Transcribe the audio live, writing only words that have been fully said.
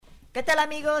¿Qué tal,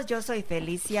 amigos? Yo soy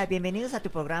Felicia. Bienvenidos a tu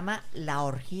programa La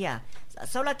Orgía.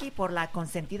 Solo aquí por la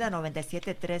consentida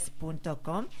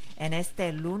 973.com en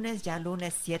este lunes, ya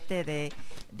lunes 7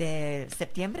 de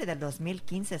septiembre del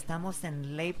 2015. Estamos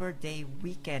en Labor Day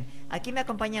Weekend. Aquí me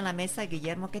acompaña en la mesa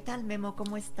Guillermo. ¿Qué tal, Memo?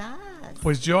 ¿Cómo estás?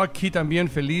 Pues yo aquí también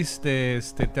feliz de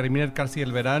terminar casi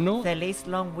el verano. Feliz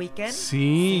long weekend.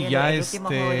 Sí, ya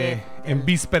en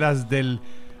vísperas del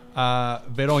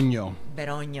Veroño.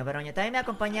 Veroño. También me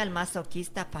acompaña el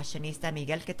masoquista, fashionista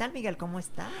Miguel. ¿Qué tal, Miguel? ¿Cómo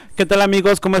estás? ¿Qué tal,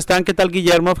 amigos? ¿Cómo están? ¿Qué tal,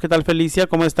 Guillermo? ¿Qué tal, Felicia?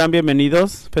 ¿Cómo están?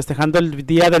 Bienvenidos. Festejando el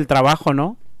Día del Trabajo,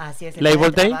 ¿no? Así es. El Labor día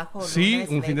del Day. trabajo, Sí, lunes,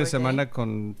 un fin de Labor semana Day.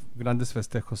 con grandes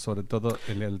festejos, sobre todo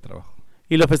el Día del Trabajo.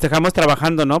 Y lo festejamos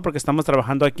trabajando, ¿no? Porque estamos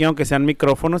trabajando aquí, aunque sean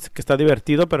micrófonos, que está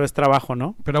divertido, pero es trabajo,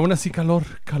 ¿no? Pero aún así calor.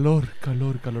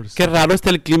 Qué raro está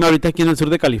el clima ahorita aquí en el sur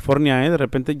de California, ¿eh? De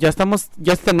repente, ya está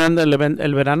terminando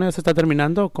el verano, ¿ya se está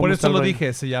terminando? ¿Cómo Por está eso el lo rollo?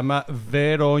 dije, se llama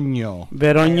Veroño.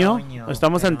 ¿Veroño?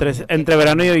 ¿Estamos entre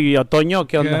verano y otoño o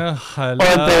qué onda? O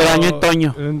entre verano y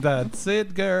otoño. And that's it,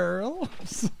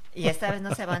 girls. Y esta vez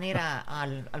no se van a ir a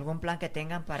algún plan que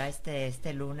tengan para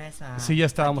este lunes. Sí, ya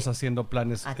estábamos haciendo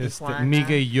planes. a Tijuana,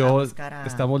 Miguel y yo a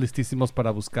estamos listísimos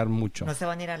para buscar mucho. No se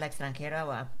van a ir a la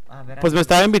extranjera a ver. Pues me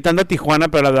estaba invitando a Tijuana,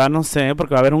 pero la verdad no sé,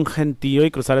 porque va a haber un gentío y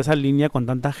cruzar esa línea con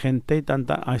tanta gente y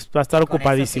tanta... va a estar con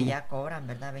ocupadísimo. eso que ya cobran,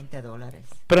 ¿verdad? $20.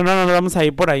 Pero no vamos a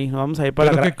ir por ahí, no vamos a ir por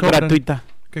la ¿Pero qué cobran? gratuita.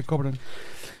 ¿Qué cobran?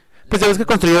 Pues ya ves que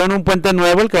construyeron un puente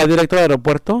nuevo, el que va directo al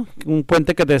aeropuerto, un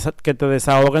puente que te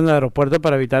desahoga en el aeropuerto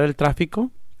para evitar el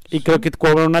tráfico, y creo que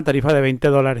cobran una tarifa de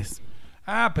 $20.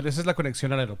 Ah, pero esa es la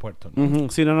conexión al aeropuerto, ¿no? Uh-huh.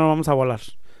 Si no, no vamos a volar.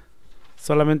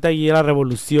 Solamente allí a la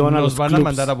Revolución, a Nos los van clubs. a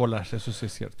mandar a volar, eso sí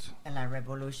es cierto. En la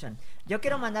Revolution. Yo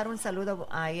quiero mandar un saludo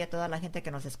ahí a toda la gente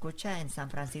que nos escucha en San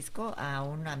Francisco, a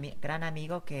un gran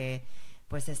amigo que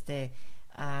pues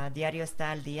a diario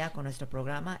está al día con nuestro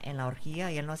programa en La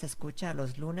Orgía, y él nos escucha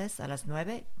los lunes a las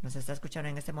 9, nos está escuchando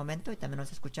en este momento, y también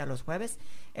nos escucha los jueves,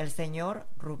 el señor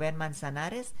Rubén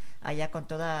Manzanares, allá con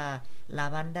toda la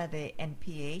banda de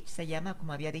NPH, se llama,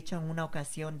 como había dicho en una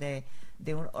ocasión, de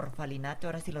un orfalinato.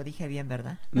 Ahora sí lo dije bien,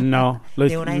 ¿verdad? No.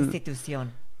 De una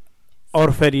institución.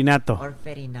 Orferinato.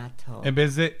 Orferinato. En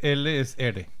vez de L es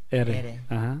R. R.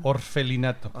 Ajá.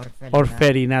 Orfelinato.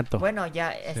 Orferinato. Bueno,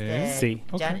 ya Sí.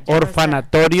 ya, Ok. ya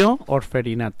Orfanatorio,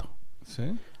 orferinato. ¿Sí?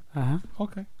 Ajá.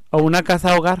 Ok. O una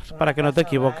casa hogar, Una para que no te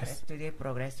casa hogar, equivoques. Estudio y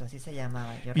Progreso, así se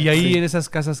llamaba. Yo ¿Y ahí Sí. en esas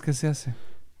casas qué se hace?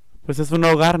 Pues es un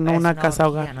hogar, no Es una casa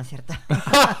orgía, hogar. ¿no es cierto?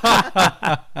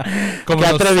 Como Qué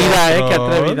atrevida, qué nosotros.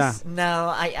 atrevida.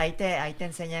 No, ahí te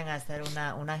enseñan a ser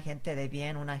una gente de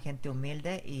bien, una gente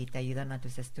humilde, y te ayudan a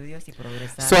tus estudios y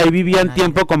progresar. So, ahí vivían con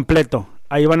tiempo años. completo.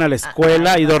 Ahí iban a la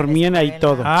escuela ahí y iban a la dormían ahí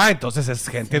escuela. todo. Ah, entonces es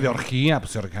gente Sí. de orgía,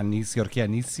 pues se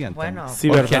orgianizan. Bueno, Sí,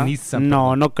 ¿verdad? Orgianizan, No,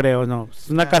 perdón. no creo, no. Es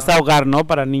una Claro. casa hogar, ¿no?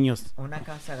 Para niños. Una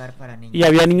casa hogar para niños. ¿Y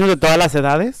había niños de todas las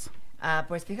edades?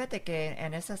 Pues fíjate que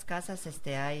en esas casas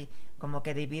hay como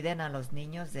que dividen a los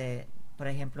niños por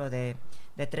ejemplo, de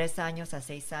 3 años a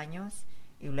 6 años,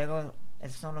 y luego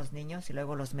esos son los niños, y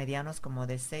luego los medianos como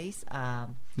de 6 a...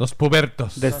 Los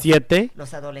pubertos. De 7.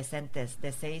 Los adolescentes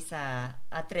de 6 a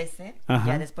 13, y Ajá.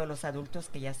 ya después los adultos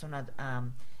que ya son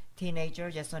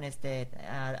teenagers, ya son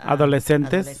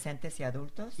Adolescentes. adolescentes y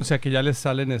adultos. O sea que ya les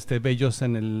salen bellos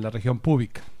en la región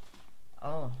pública.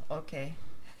 Oh, okay.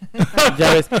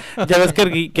 Ya ves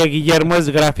que Guillermo es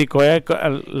gráfico, ¿eh?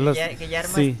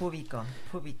 Guillermo sí. es púbico.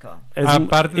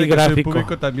 Aparte de y que soy gráfico.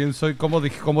 público, también soy, ¿cómo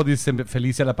dice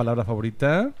Felicia la palabra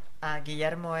favorita?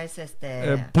 Guillermo es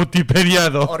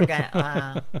Putiperiado.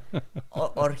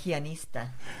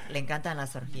 orgianista. Le encantan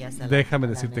las orgías. Déjame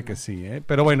decirte que sí, ¿eh?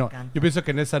 Pero bueno, encanta. yo pienso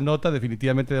que en esa nota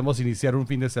definitivamente debemos iniciar un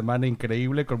fin de semana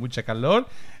increíble con mucha calor,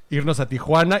 irnos a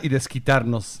Tijuana y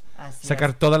desquitarnos, Así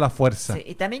sacar es. toda la fuerza. Sí,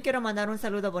 y también quiero mandar un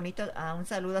saludo bonito, un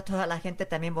saludo a toda la gente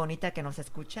también bonita que nos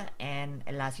escucha en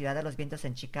la Ciudad de los Vientos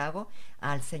en Chicago,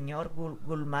 al señor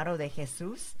Gulmaro de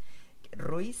Jesús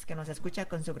Ruiz, que nos escucha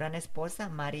con su gran esposa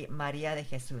María de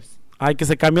Jesús. Ay, que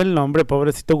se cambie el nombre,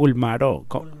 pobrecito Gulmaro.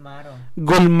 Gulmaro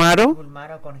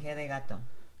 ¿Gulmaro? con G de gato.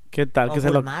 ¿Qué tal? O Que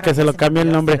Gulmaro, se ya lo se me cambie el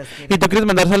olvidó nombre. si lo escriben. ¿Y tú quieres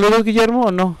mandar saludos, Guillermo,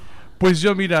 o no? Pues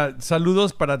yo, mira,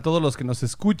 saludos para todos los que nos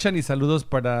escuchan y saludos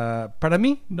para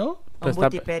mí, ¿no? Un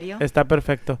vituperio. Está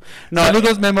perfecto. No,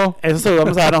 Saludos, Memo. Eso se lo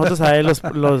vamos a dar nosotros a él,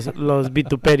 los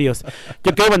vituperios.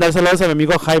 Yo quiero mandar saludos a mi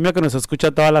amigo Jaime, que nos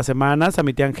escucha todas las semanas, a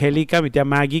mi tía Angélica, a mi tía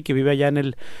Maggie, que vive allá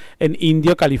en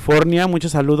Indio, California.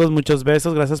 Muchos saludos, muchos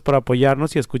besos, gracias por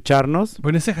apoyarnos y escucharnos.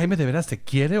 Bueno, ¿ese Jaime de veras te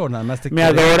quiere o nada más te Me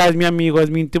quiere? adora, es mi amigo, es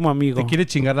mi íntimo amigo. Te quiere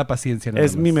chingar la paciencia, nada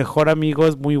Es más. mi mejor amigo,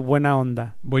 es muy buena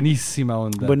onda. Buenísima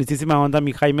onda. Buenísima onda,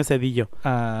 mi Jaime Cedillo.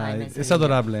 Ay, Jaime es Sevilla.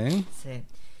 adorable, ¿eh? Sí.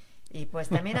 Y pues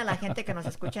también a la gente que nos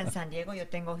escucha en San Diego, yo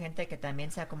tengo gente que también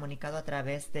se ha comunicado a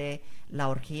través de La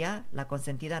Orgía, La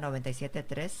Consentida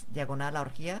 97.3, diagonal La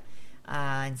Orgía,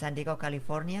 en San Diego,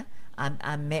 California.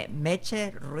 A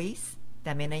Meche Ruiz,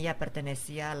 también ella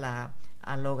pertenecía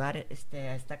al hogar, a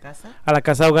esta casa. A la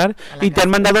casa hogar. La ¿Y te han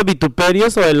mandado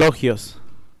vituperios o elogios?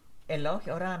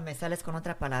 Elogio, ahora me sales con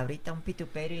otra palabrita, un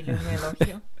vituperio y un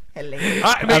elogio.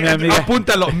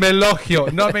 Apúntalo, melogio.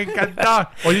 No, me encantó.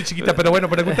 Oye, chiquita, pero bueno,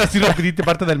 pregunta así rapidito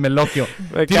parte del melogio.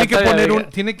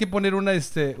 Tiene que poner una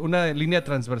línea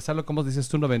transversal, o ¿cómo dices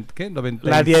tú? ¿Qué?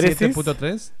 ¿La diéresis?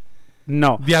 97.3.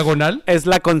 No. ¿Diagonal? Es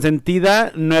la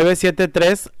consentida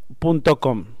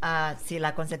 973.com. Sí,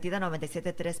 la consentida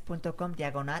 973.com,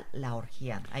 diagonal La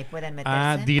Orgía. Ahí pueden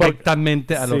meterse.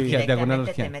 Directamente a La Orgía, Directamente diagonal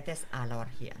Orgía. te metes a La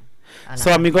Orgía.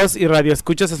 Amigos y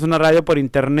radioescuchas, es una radio por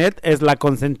internet, es la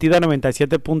consentida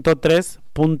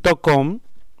 97.3.com,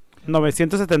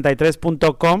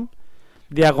 973.com,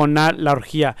 diagonal La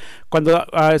Orgía. Cuando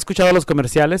he escuchado los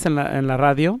comerciales en la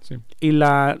radio, sí, y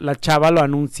la chava lo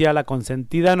anuncia, la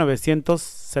consentida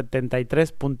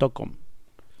 973.com.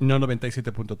 No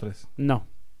 97.3. No.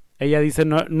 Ella dice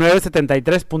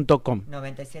 973.com.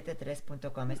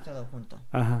 973.com, es todo junto.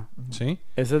 Ajá. ¿Sí?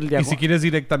 Es el Y si quieres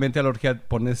directamente a La Orgía,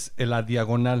 pones la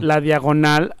diagonal. La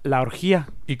diagonal, La Orgía.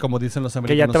 Y como dicen los Que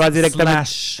americanos, ya te vas directamente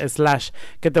slash.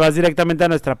 Que te vas directamente a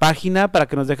nuestra página para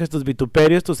que nos dejes tus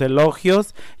vituperios, tus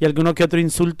elogios y alguno que otro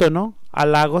insulto, ¿no?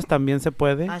 Halagos también se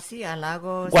puede. Sí,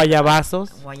 halagos.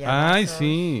 Guayabazos. Ay,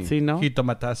 sí. Sí, ¿no?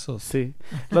 Jitomatazos. Sí.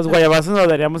 Los guayabazos nos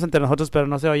daríamos entre nosotros, pero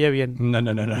no se oye bien. No.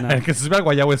 El que se sube al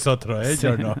guayabo es otro, ¿eh? Sí.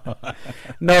 Yo no.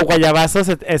 No, guayabazos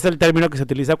es el término que se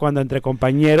utiliza cuando entre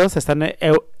compañeros se están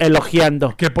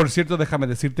elogiando. Que por cierto, déjame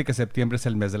decirte que septiembre es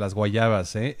el mes de las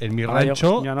guayabas, ¿eh? En mi Yo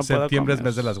rancho, no puedo septiembre es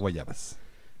comer. mes de las guayabas.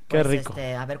 Qué Pues, rico.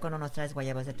 a ver cuándo nos traes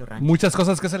guayabas de tu rancho. Muchas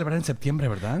cosas que celebrar en septiembre,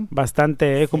 ¿verdad?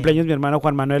 Bastante, ¿eh? Sí. Cumpleaños mi hermano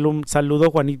Juan Manuel, un saludo,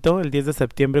 Juanito, el 10 de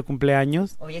septiembre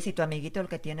cumpleaños. Oye, si tu amiguito, el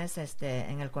que tienes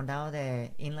en el condado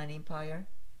de Inland Empire,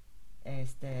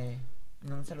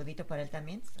 un saludito para él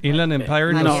también. Inland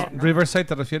Empire, no. ¿no? Riverside,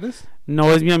 ¿te refieres?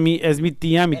 No, es mi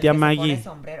tía El que se Maggie. pone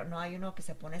sombrero. No, hay uno que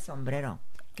se pone sombrero.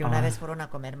 Que una vez fueron a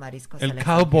comer mariscos. El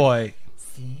cowboy.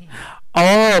 Sí.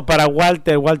 Oh, para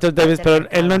Walter Davis, pero él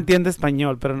Mercado. no entiende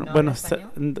español, pero ¿No bueno, habla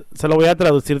español? se lo voy a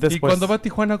traducir después. Y cuando va a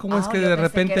Tijuana, ¿cómo es que yo de pensé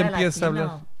repente que era empieza a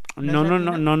latino.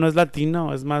 hablar? No es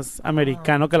latino, es más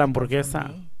americano que la hamburguesa.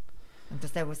 Confundí.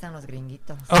 Entonces te gustan los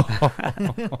gringuitos.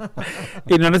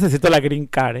 Y no necesito la green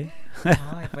card, ¿eh?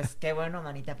 Ay, pues qué bueno,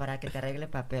 manita, para que te arregle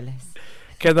papeles.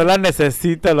 Que no la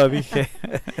necesito, lo dije.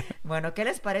 Bueno, ¿qué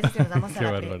les parece si nos vamos Qué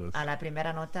bárbaros. a la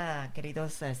primera nota,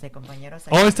 queridos compañeros?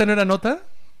 ¿Oh, esta no era nota?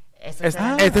 Eso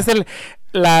Este es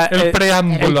el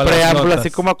preámbulo a las preámbulo, notas.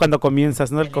 así como cuando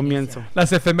comienzas, ¿no? El El comienzo. inicio.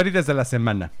 Las efemérides de la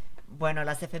semana. Bueno,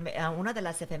 una de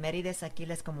las efemérides aquí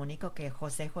les comunico que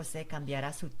José José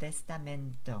cambiará su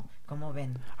testamento. ¿Cómo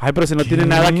ven? Ay, pero si no ¿Qué? tiene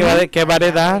nada que va a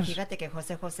heredar. Fíjate que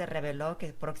José José reveló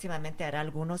que próximamente hará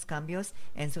algunos cambios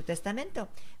en su testamento.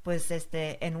 Pues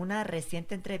en una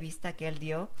reciente entrevista que él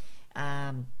dio,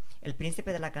 el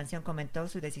príncipe de la canción comentó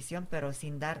su decisión, pero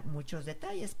sin dar muchos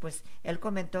detalles. Pues él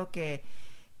comentó que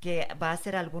va a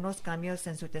hacer algunos cambios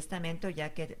en su testamento,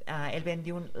 ya que él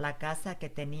vendió la casa que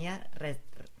tenía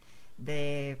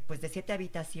de 7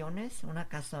 habitaciones, una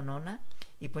casonona,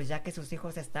 y pues ya que sus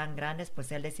hijos están grandes,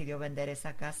 pues él decidió vender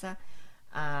esa casa.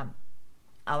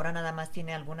 Ahora nada más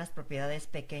tiene algunas propiedades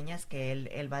pequeñas que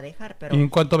él va a dejar, pero ¿Y en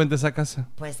cuánto vende esa casa?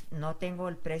 pues no tengo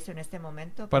el precio en este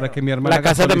momento. Para pero que mi hermana La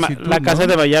casa haga solicitud, la casa ¿no?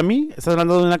 de Miami. ¿Estás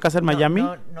hablando de una casa en Miami?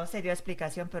 No se dio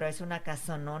explicación, pero es una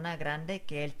casonona grande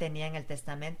que él tenía en el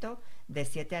testamento de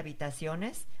 7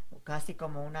 habitaciones, casi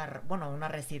como una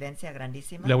residencia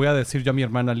grandísima. Le voy a decir yo a mi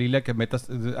hermana Lilia que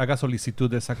haga solicitud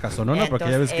de esa casonona, porque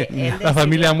ya ves Entonces, que él la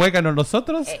familia Muégano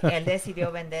nosotros. Él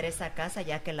decidió vender esa casa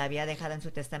ya que la había dejado en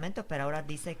su testamento, pero ahora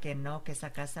dice que no, que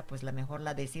esa casa pues la mejor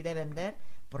la decide vender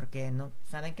porque no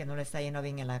saben que no le está yendo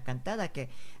bien en la cantada, que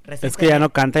Es que ya no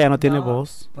canta, ya no tiene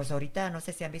voz. Pues ahorita no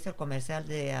sé si han visto el comercial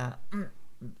de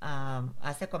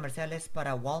hace comerciales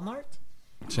para Walmart.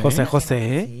 Sí. José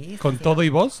José, Sí, ¿Con sí, todo y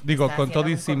voz? Digo, está con todo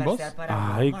y haciendo sin un voz. comercial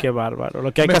para Ay, Walmart. qué bárbaro.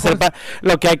 Lo que hay Mejor-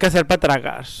 que hacer para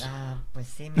tragar. Pues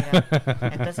sí, mira.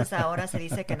 Entonces ahora se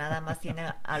dice que nada más tiene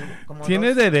como Tiene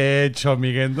dos- derecho,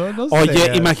 Miguel. No Oye,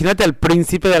 seas. imagínate al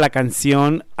príncipe de la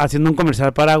canción haciendo un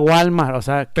comercial para Walmart. O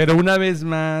sea, Pero una vez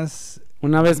más.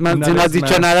 una vez más, una si no vez has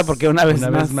dicho más, nada, porque una vez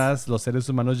más. los seres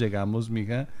humanos llegamos,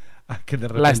 mija, que de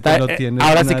repente no tiene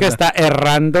ahora nada. sí que está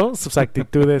errando sus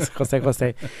actitudes,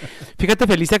 José. Fíjate,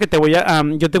 Felicia, que te voy a...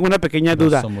 yo tengo una pequeña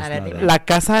duda. La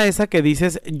casa esa que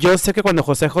dices, yo sé que cuando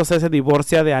José se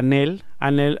divorcia de Anel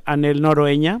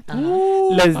Noroña,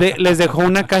 les dejó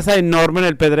una casa enorme en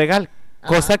el Pedregal,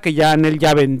 cosa que ya Anel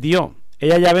ya vendió.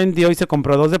 Ella ya vendió y se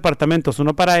compró 2 departamentos,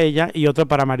 uno para ella y otro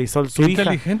para Marisol, su hija.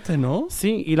 Inteligente, ¿no?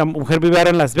 Sí, y la mujer vive ahora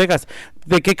en Las Vegas.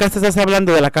 ¿De qué casa estás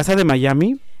hablando? ¿De la casa de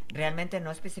Miami? Realmente no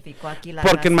especificó aquí la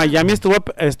Porque casa. en Miami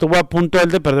estuvo a punto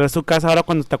él de perder su casa. Ahora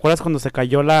 ¿te acuerdas cuando se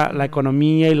cayó la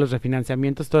economía y los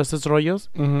refinanciamientos, todos esos rollos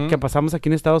que pasamos aquí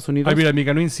en Estados Unidos? Ay, mira,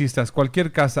 amiga, no insistas.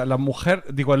 Cualquier casa, el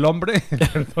hombre,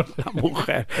 la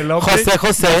mujer. El hombre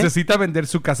José necesita vender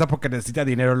su casa porque necesita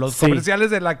dinero. Los comerciales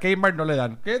de la Kmart no le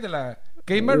dan. ¿Qué? ¿De la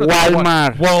Kmart?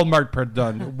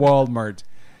 Walmart.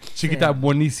 Chiquita,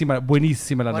 buenísima la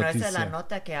noticia. Bueno, esa es la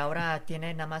nota, que ahora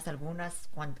tiene nada más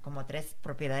como 3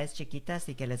 propiedades chiquitas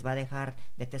y que les va a dejar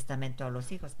de testamento a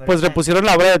los hijos. Pero pues repusieron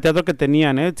la obra de teatro que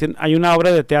tenían, ¿eh? Hay una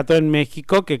obra de teatro en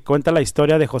México que cuenta la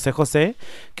historia de José,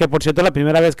 que por cierto la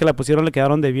primera vez que la pusieron le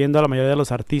quedaron debiendo a la mayoría de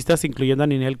los artistas, incluyendo a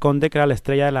Ninel Conde, que era la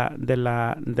estrella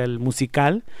del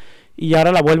musical, y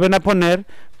ahora la vuelven a poner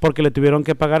porque le tuvieron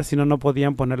que pagar, si no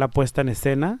podían poner la puesta en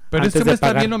escena. Pero este hombre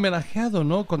está bien homenajeado,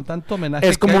 ¿no? Con tanto homenaje.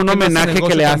 Es como un homenaje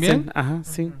que le hacen. Ajá,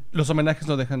 sí. Los homenajes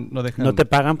no dejan. No te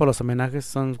pagan por los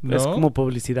homenajes, es como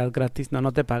publicidad gratis.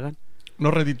 No te pagan. No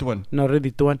reditúan.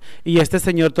 Y este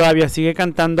señor todavía sigue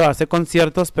cantando, hace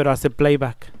conciertos, pero hace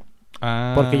playback.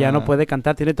 Porque ya no puede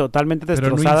cantar, tiene totalmente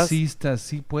destrozadas. Pero no insistas,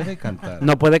 sí puede cantar.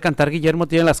 No puede cantar, Guillermo,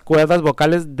 tiene las cuerdas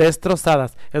vocales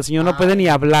destrozadas. El señor no puede ni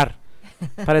hablar.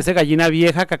 Parece gallina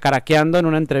vieja cacaraqueando en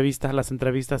una entrevista, las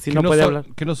entrevistas, sí no puede hablar.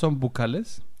 ¿Qué no son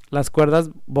bucales? ¿Las cuerdas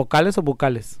vocales o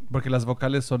bucales? Porque las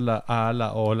vocales son la A,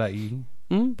 la O, la I.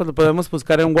 Pues lo podemos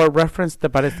buscar en Word Reference, ¿te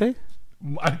parece?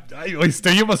 Ay,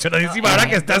 estoy emocionadísima ahora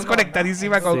que estás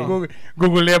conectadísima con Google.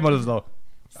 Googleémoslo.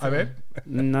 A ver.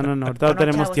 No, ahorita no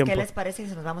tenemos chavos, tiempo. ¿Qué les parece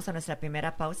si nos vamos a nuestra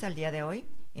primera pausa el día de hoy?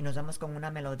 Y nos vamos con una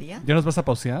melodía. ¿Ya nos vas a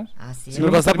pausear? Así es. ¿Nos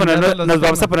vamos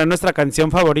a poner nuestra canción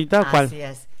favorita? ¿Cuál? Así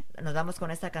es. Nos vamos con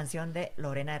esta canción de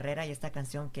Lorena Herrera, y esta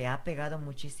canción que ha pegado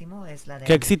muchísimo es la de...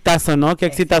 Qué exitazo, ¿no? Qué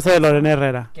exitazo de Lorena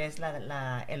Herrera. Que es el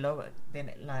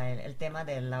tema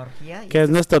de la orgía. Que es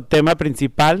nuestro tema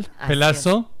principal.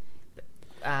 Pelazo.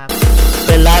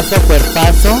 Pelazo,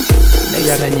 cuerpazo. Me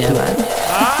extrañaba.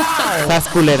 Estás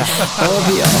culera.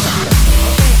 Obvio.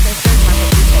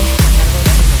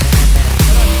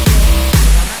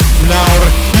 La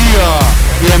orgía.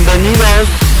 Bienvenidos.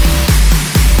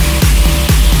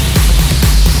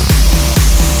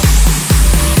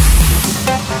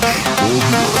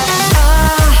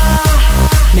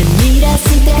 Me miras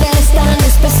y te crees tan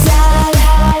especial.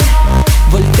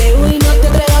 Volteo y no te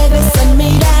atreves a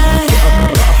mirar.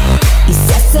 Y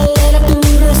se acelera tu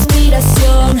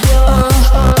respiración.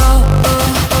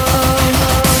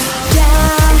 Ya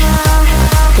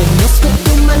conozco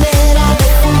tu manera de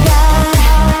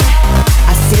jugar,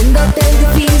 haciéndote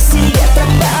difícil de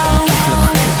atrapar.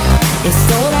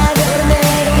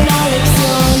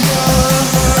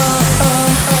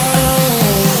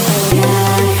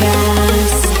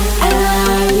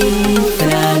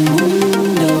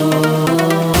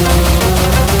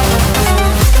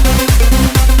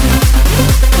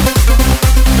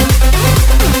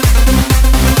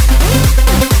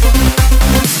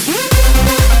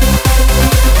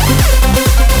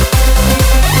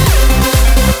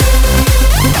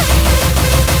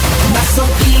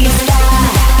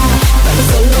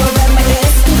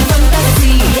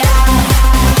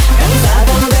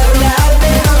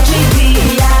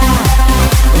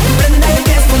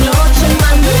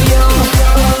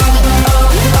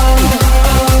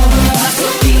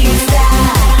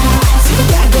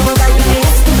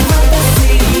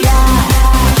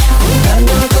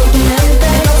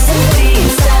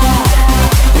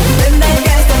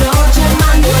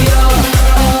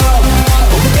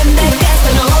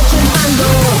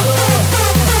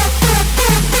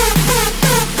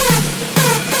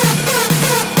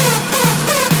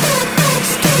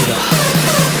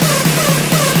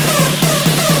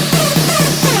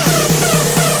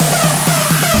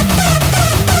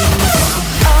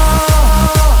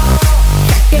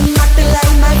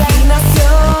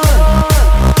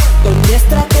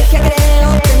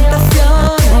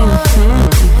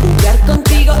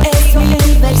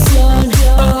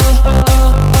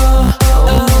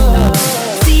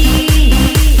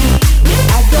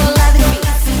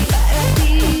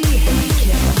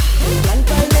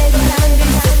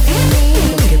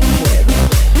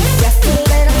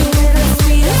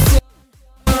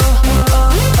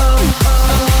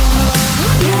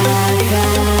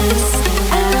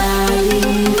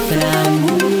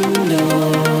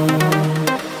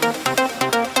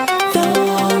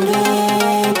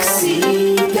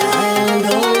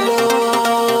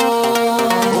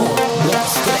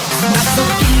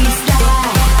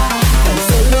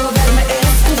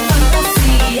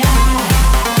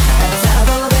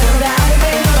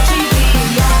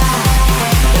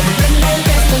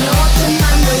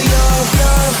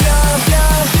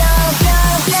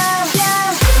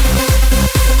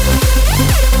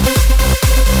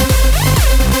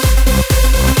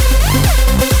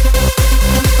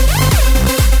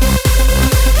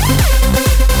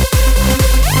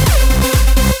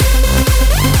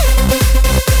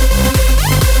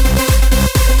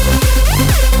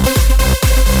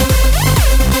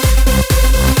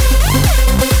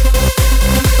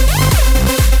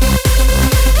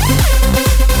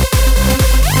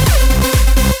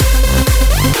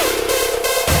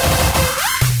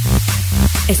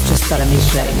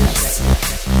 reinas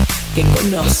que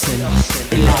conocen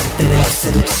el arte de la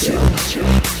seducción.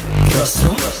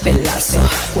 Rostro, pelazo,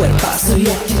 cuerpazo y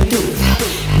actitud.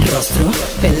 Rostro,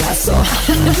 pelazo,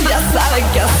 ya saben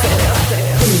qué hacer.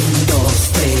 1, 2,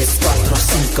 3, 4,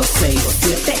 5, 6,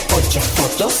 7, 8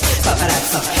 fotos.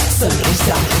 Paparazzo,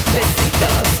 sonrisa,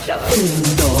 besitos.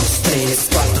 1, 2, 3,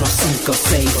 4, 5,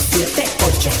 6, 7,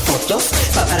 8 fotos.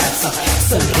 Paparazzo,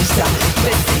 sonrisa,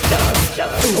 besitos.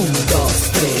 1, 2,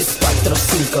 3, 4,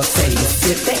 5, 6,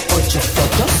 7, 8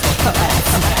 fotos.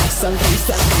 Paparazzo,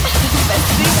 sonrisa,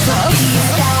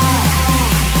 besitos.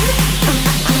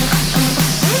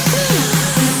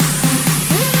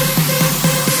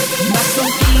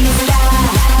 Masoquista,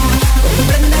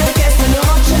 comprende que esta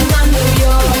noche mando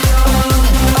yo.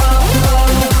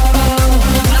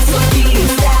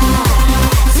 Masoquista,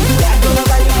 si te hago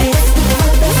bailar es tu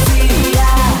fantasía.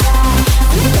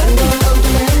 Jugando con tu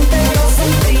mente no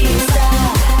sonrisa.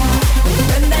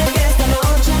 Comprende que esta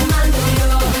noche mando yo.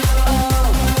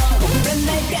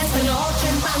 Comprende que esta noche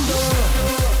mando.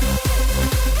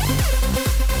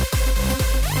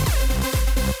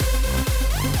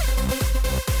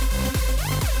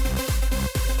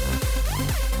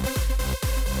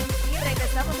 Y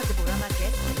regresamos a tu programa que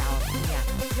es La Orgia.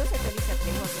 Yo soy Felicia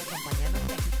Pliego, estoy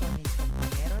acompañándote aquí con mis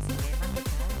compañeros. Y Mema, ¿qué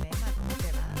tal? Mema, ¿cómo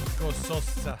te va?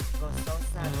 Gozosa.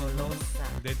 Gozosa, golosa.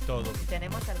 De todo. Y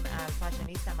tenemos al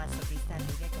fashionista masoquista,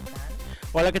 Miguel, ¿qué tal?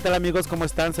 Hola, ¿qué tal amigos? ¿Cómo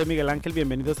están? Soy Miguel Ángel,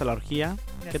 bienvenidos a La Orgía.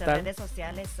 ¿Qué Nuestras tal? redes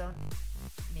sociales son...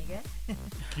 Miguel.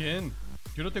 ¿Quién?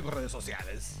 Yo no tengo redes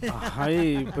sociales.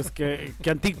 Ay, pues qué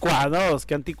anticuados,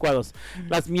 qué anticuados.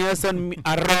 Las mías son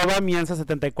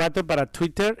 @mianza74 para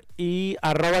Twitter y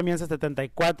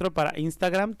 @mianza74 para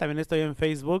Instagram. También estoy en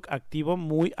Facebook, activo,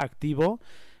 muy activo.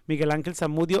 Miguel Ángel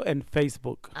Zamudio en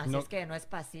Facebook. Así No. es que no es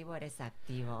pasivo, eres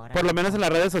activo ahora. Por lo menos en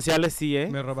las redes sociales sí, ¿eh?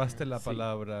 Me robaste la Sí.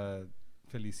 palabra,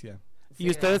 Felicia. ¿Y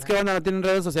ustedes qué onda? ¿No tienen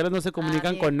redes sociales? ¿No se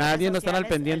comunican con nadie? ¿No están al El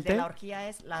pendiente? de La Orgía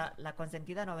es la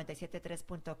consentida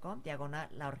 973.com, diagonal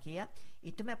La Orgía.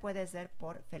 Y tú me puedes ver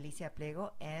por Felicia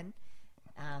Pliego en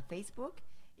Facebook.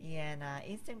 Y en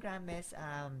Instagram es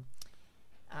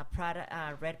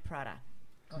Red Prada.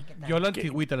 ¿Qué tal? Yo la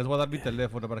antigüita, les voy a dar mi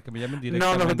teléfono para que me llamen No,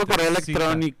 directamente. mejor tu correo Cita.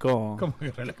 electrónico. ¿Cómo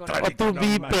que correo O electrónico? tu No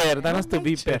viper, manches. danos tu No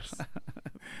viper. manches.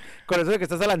 Con eso de que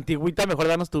estás a la antigüita, mejor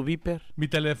danos tu viper. Mi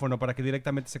teléfono para que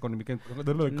directamente se comuniquen. No,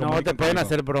 te pueden conmigo.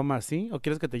 hacer bromas, ¿sí? ¿O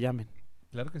quieres que te llamen?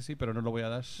 Claro que sí, pero no lo voy a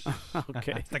dar. Ok.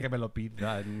 Hasta que me lo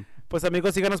pidan. Pues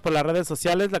amigos, síganos por las redes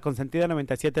sociales, la consentida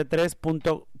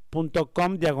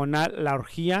 973.com, diagonal La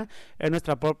Orgía, en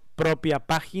nuestra propia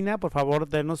página. Por favor,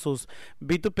 denos sus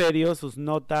vituperios, sus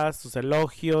notas, sus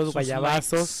elogios, Sus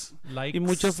guayabazos likes. y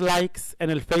muchos likes en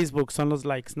el Facebook, son los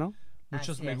likes, ¿no?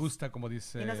 Muchos Así me es. gusta, como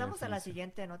dice. Y nos vamos a la Felicia.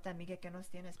 siguiente nota, Miguel, ¿qué nos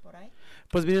tienes por ahí?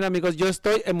 Pues miren amigos, yo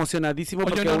estoy emocionadísimo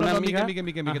Oye, porque no, una amiga...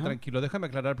 Miguel, Ajá. tranquilo. Déjame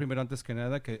aclarar primero, antes que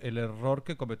nada, que el error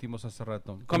que cometimos hace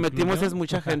rato. Cometimos ¿incluyó? es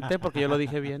mucha gente porque yo lo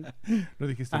dije bien. Lo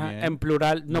dijiste Ajá, bien. en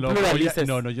plural, no Lo voy a- pluralices.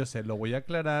 No, yo sé, lo voy a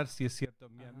aclarar. Si es cierto,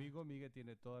 mi amigo Miguel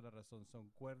tiene toda la razón. Son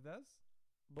cuerdas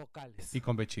Vocales. y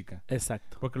con B chica.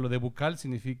 Exacto. Porque lo de bucal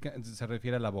significa, se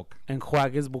refiere a la boca.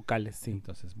 Enjuagues bucales, sí.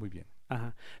 Entonces, muy bien.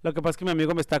 Ajá. Lo que pasa es que mi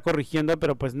amigo me está corrigiendo,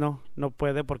 pero pues no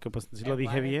puede porque pues sí lo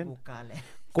dije Enjuagues bien. bucales.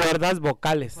 Cuerdas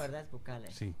vocales. Cuerdas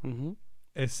bucales. Sí, Ujú.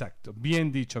 exacto.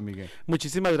 Bien dicho, Miguel.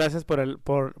 Muchísimas gracias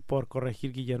por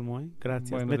corregir, Guillermo, ¿eh?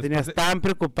 Gracias. Bueno, me después tenías de- tan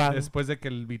preocupado. Después de que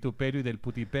el vituperio y del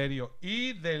putiperio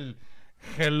y del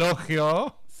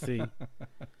elogio, Sí.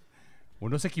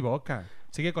 uno se equivoca.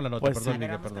 Sigue con la nota, Pues perdón, A ver,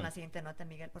 Miguel, vamos con perdón. la siguiente nota,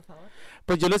 Miguel, por favor.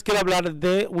 Pues yo les quiero hablar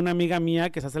de una amiga mía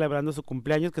que está celebrando su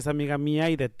cumpleaños, que es amiga mía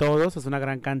y de todos, es una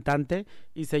gran cantante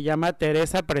y se llama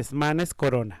Teresa Presmanes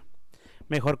Corona,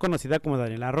 mejor conocida como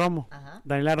Daniela Romo. Ajá.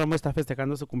 Daniela Romo está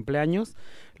festejando su cumpleaños,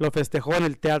 lo festejó en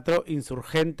el Teatro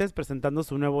Insurgentes presentando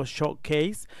su nuevo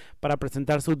showcase para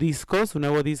presentar su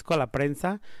nuevo disco a la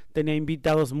prensa. Tenía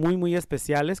invitados muy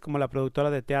especiales como la productora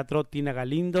de teatro Tina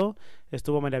Galindo,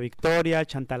 estuvo María Victoria,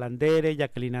 Chantal Andere,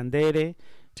 Jacqueline Andere.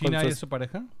 ¿Tina con y es su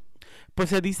pareja? Pues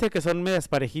se dice que son medias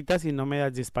parejitas y no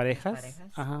medias disparejas.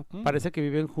 Disparejas. Ajá. Mm. Parece que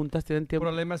viven juntas, tienen tiempo.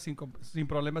 Problemas sin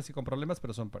problemas y con problemas,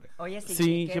 pero son pareja. Oye,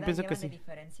 Sí, ¿qué yo edad pienso que llevan de sí.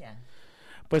 diferencia?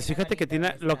 Pues ¿Qué edad fíjate que Tina,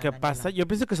 diferencia, lo que Daniela? pasa, yo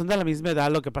pienso que son de la misma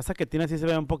edad, lo que pasa que Tina sí se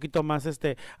ve un poquito más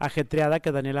ajetreada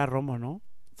que Daniela Romo, ¿no?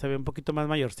 Se ve un poquito más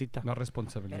mayorcita. No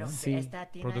responsabilidad. Pero Sí. esta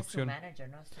Tina Producción. es su manager,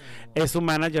 ¿no? Es su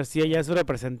manager, sí, ella es su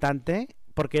representante,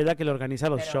 porque es la que le organiza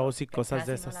los Pero shows y cosas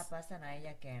de casi no la esas. pasan a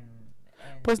ella que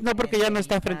Pues no, porque ella no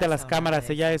está frente a las o nada cámaras,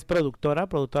 de ella eso. es productora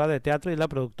de teatro y es la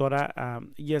productora,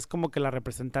 y es como que la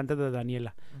representante de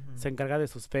Daniela. Ujú. Se encarga de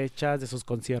sus fechas, de sus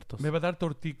conciertos. Me va a dar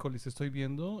tortícolis, estoy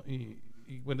viendo, y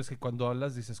y bueno, es que cuando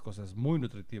hablas dices cosas muy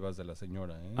nutritivas de la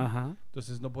señora, ¿eh? Ajá.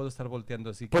 Entonces no puedo estar volteando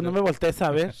así. Pues no me voltees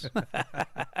a ver.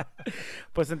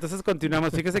 Pues entonces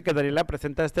continuamos. Fíjese que Daniela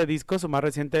presenta este disco, su más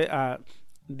reciente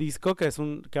disco,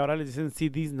 que ahora les dicen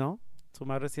CDs, ¿no? Su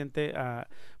más reciente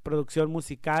producción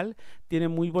musical. Tiene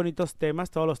muy bonitos temas,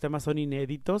 todos los temas son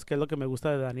inéditos, que es lo que me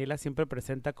gusta de Daniela. Siempre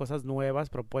presenta cosas nuevas,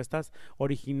 propuestas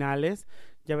originales.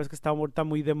 Ya ves que está ahorita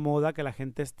muy de moda que la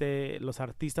gente los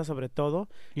artistas sobre todo.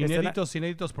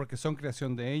 Inéditos porque son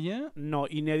creación de ella. No,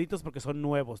 inéditos porque son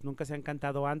nuevos, nunca se han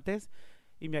cantado antes.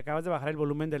 Y me acabas de bajar el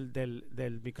volumen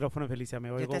del micrófono, Felicia. Me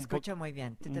oigo yo te escucho muy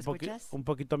bien. ¿Tú te escuchas? Un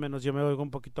poquito menos. Yo me oigo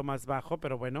un poquito más bajo,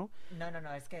 pero bueno.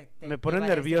 No, es que... Me pone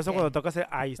nervioso cuando tocas...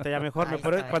 Ahí está ya mejor.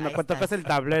 Cuando tocas el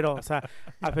tablero. O sea,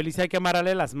 a Felicia hay que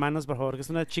amarrarle las manos, por favor, que es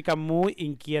una chica muy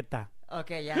inquieta. Ok,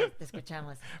 ya, te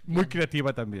escuchamos. Muy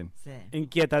creativa también. Sí.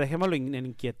 Inquieta, dejémoslo en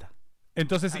inquieta.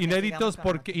 Entonces, Okay,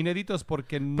 inéditos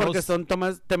porque no... Porque son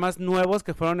temas nuevos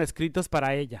que fueron escritos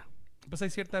para ella. Pues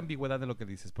hay cierta ambigüedad de lo que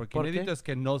dices, porque ¿Por inédito qué? es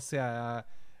que no se ha,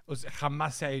 o sea,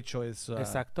 jamás se ha hecho eso.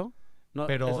 Exacto. No,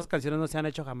 pero esas canciones no se han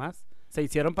hecho jamás. Se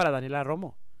hicieron para Daniela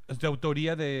Romo. Es de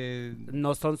autoría de...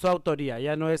 No son su autoría.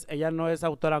 Ella no es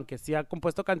autora, aunque sí ha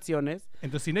compuesto canciones.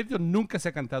 Entonces, inédito nunca se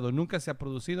ha cantado, nunca se ha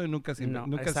producido y nunca se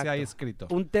ha escrito.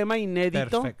 Un tema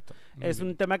inédito. Perfecto. Es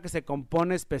un tema que se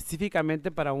compone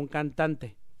específicamente para un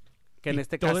cantante. Que en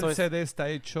este todo caso el CD está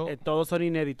hecho... todos son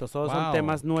inéditos, todos son Wow,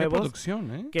 temas nuevos. qué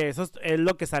producción, ¿eh? Que eso es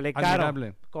lo que sale caro.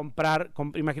 Admirable.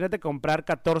 Imagínate comprar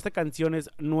 14 canciones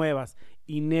nuevas,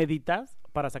 inéditas,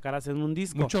 para sacarlas en un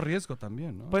disco. Mucho riesgo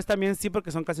también, ¿no? Pues también sí,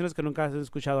 porque son canciones que nunca has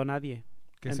escuchado nadie.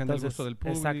 Que sean del gusto del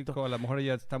público, exacto. a lo mejor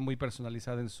ella está muy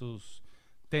personalizada en sus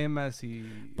temas y...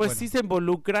 Pues bueno. sí se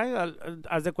involucra,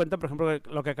 haz de cuenta, por ejemplo,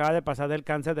 lo que acaba de pasar del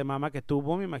cáncer de mama que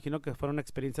tuvo, me imagino que fueron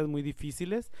experiencias muy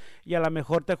difíciles y a lo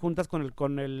mejor te juntas con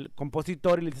el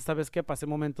compositor y le dices, ¿sabes qué? Pasé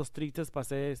momentos tristes,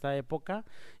 pasé esta época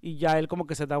y ya él como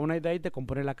que se da una idea y te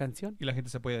compone la canción. Y la gente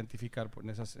se puede identificar en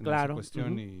esa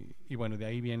cuestión y bueno, de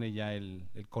ahí viene ya el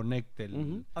conecte.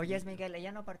 Oye, Miguel,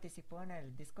 ¿ella no participó en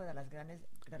el disco de las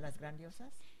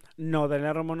grandiosas? No,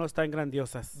 Daniela Romo no está en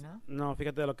Grandiosas. No,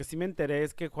 fíjate, de lo que sí me enteré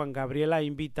es que Juan Gabriel la ha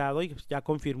invitado y ya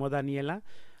confirmó Daniela,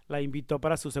 la invitó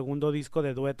para su segundo disco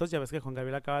de duetos. Ya ves que Juan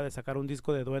Gabriel acaba de sacar un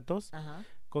disco de duetos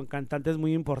con cantantes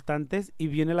muy importantes y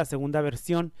viene la segunda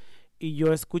versión. Y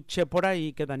yo escuché por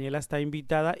ahí que Daniela está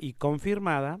invitada y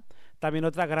confirmada. También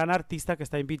otra gran artista que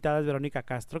está invitada es Verónica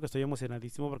Castro, que estoy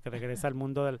emocionadísimo porque regresa al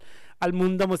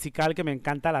mundo musical, que me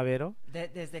encanta la Vero.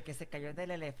 Desde que se cayó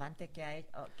del elefante que ha hecho.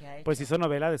 Pues hizo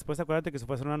novela después, acuérdate que se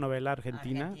fue a hacer una novela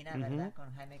argentina. ¿Verdad?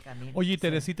 Con Jaime Camil. Oye,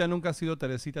 Teresita nunca ha sido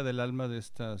Teresita del alma de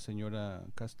esta señora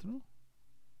Castro?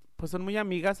 Pues son muy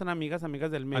amigas, amigas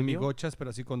del medio. Amigochas, pero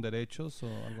así con derechos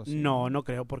o algo así. No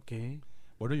creo, ¿por qué?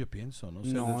 Bueno, yo pienso, ¿no? O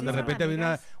sea, No, de repente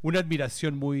había una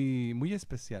admiración muy, muy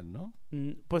especial, ¿no?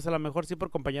 Pues a lo mejor sí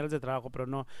por compañeros de trabajo, pero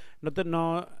no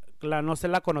sé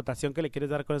la connotación que le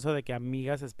quieres dar con eso de que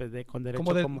amigas con derecho.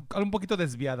 Un poquito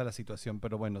desviada la situación,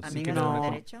 pero bueno. ¿Amigas sí que con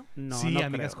derecho? No, sí, no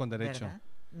amigas creo. con derecho. ¿Verdad?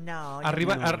 No.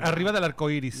 Arriba del arco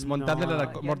iris,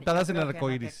 montadas en el arco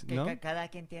que iris, ¿no? Que cada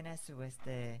quien tiene su,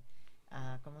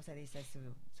 ¿cómo se dice?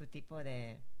 Su tipo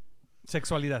de...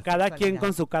 Sexualidad. Cada quien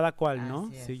con su cada cual, ¿no?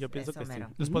 Así Sí, es, yo pienso eso que mero.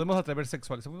 sí. Nos podemos atrever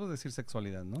sexuales, podemos decir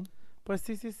sexualidad, ¿no? Pues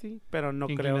sí, pero no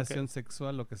creo Inclinación que...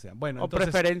 sexual, lo que sea. Bueno, O entonces,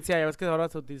 preferencia, ya ves que ahora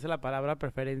se utiliza la palabra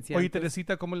preferencia. Oye, entonces...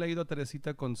 Teresita, ¿cómo le ha ido a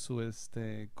Teresita con su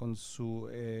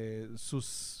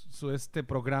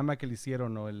programa que le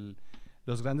hicieron o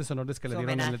los grandes honores que le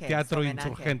dieron en el Teatro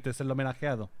Insurgentes, el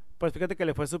homenajeado? Pues fíjate que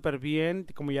le fue súper bien,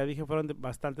 como ya dije, fueron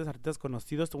bastantes artistas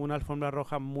conocidos, tuvo una alfombra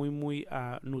roja muy, muy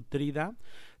nutrida.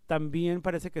 También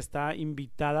parece que está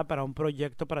invitada para un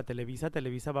proyecto para Televisa.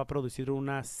 Televisa va a producir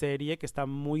una serie que está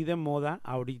muy de moda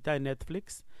ahorita en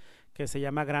Netflix, que se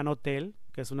llama Gran Hotel,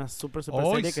 que es una súper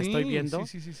serie que estoy viendo.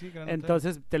 Sí, Gran Hotel.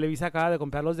 Entonces, Televisa acaba de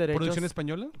comprar los derechos. ¿Producción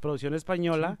española? Producción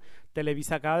española. Sí.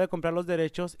 Televisa acaba de comprar los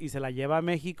derechos y se la lleva a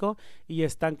México y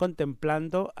están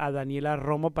contemplando a Daniela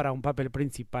Romo para un papel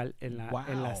principal en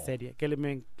la serie. Que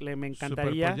me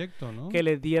encantaría proyecto, ¿no? que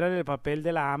le dieran el papel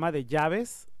de la ama de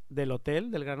llaves del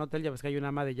hotel, del Gran Hotel, ya ves que hay una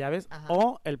ama de llaves,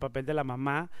 o el papel de la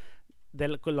mamá de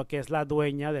lo que es la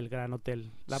dueña del Gran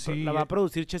Hotel. La va a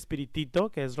producir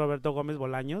Chespiritito, que es Roberto Gómez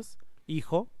Bolaños,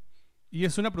 hijo. Y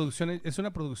es una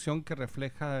producción que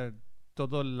refleja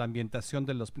toda la ambientación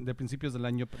de principios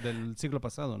del siglo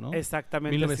pasado, ¿no?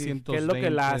 Exactamente, 1920. Sí, que es lo que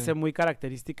la hace muy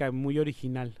característica y muy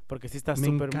original, porque sí está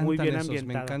muy bien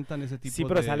ambientada. Me encantan ese tipo de... Sí,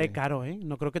 pero sale caro, ¿eh?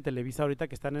 No creo que Televisa ahorita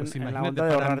que están pues en la onda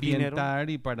de ahorrar dinero. Para ambientar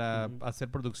y para hacer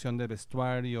producción de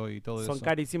vestuario y todo eso. Son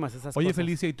carísimas esas cosas. Oye,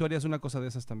 Felicia, ¿y tú harías una cosa de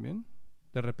esas también?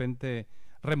 De repente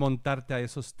remontarte a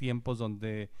esos tiempos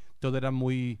donde todo era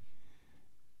muy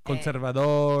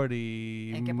conservador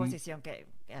y... ¿En qué posición?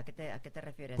 ¿A qué te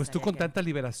refieres? Pues tú con tanta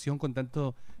liberación, con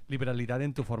tanto liberalidad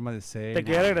en tu forma de ser. Te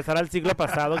quería regresar al siglo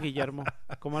pasado, Guillermo.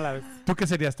 ¿Cómo la ves? ¿Tú qué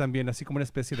serías también? ¿Así como una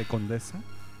especie de condesa?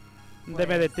 De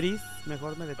Meretriz,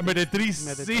 mejor Meretriz. Meretriz,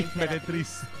 Meretriz. sí,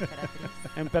 Meretriz.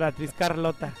 Emperatriz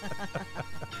Carlota.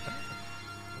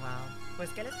 Wow. Pues,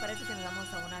 ¿qué les parece si nos vamos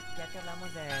a una, ya que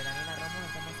hablamos de Daniela Romo,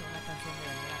 nos vamos a una canción de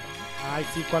Daniela Romo? Ay,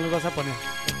 sí, ¿cuál nos vas a poner?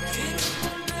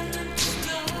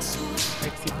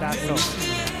 Exitazo.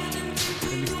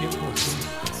 En mis tiempos,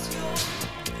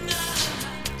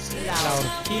 sí. La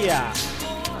orgía.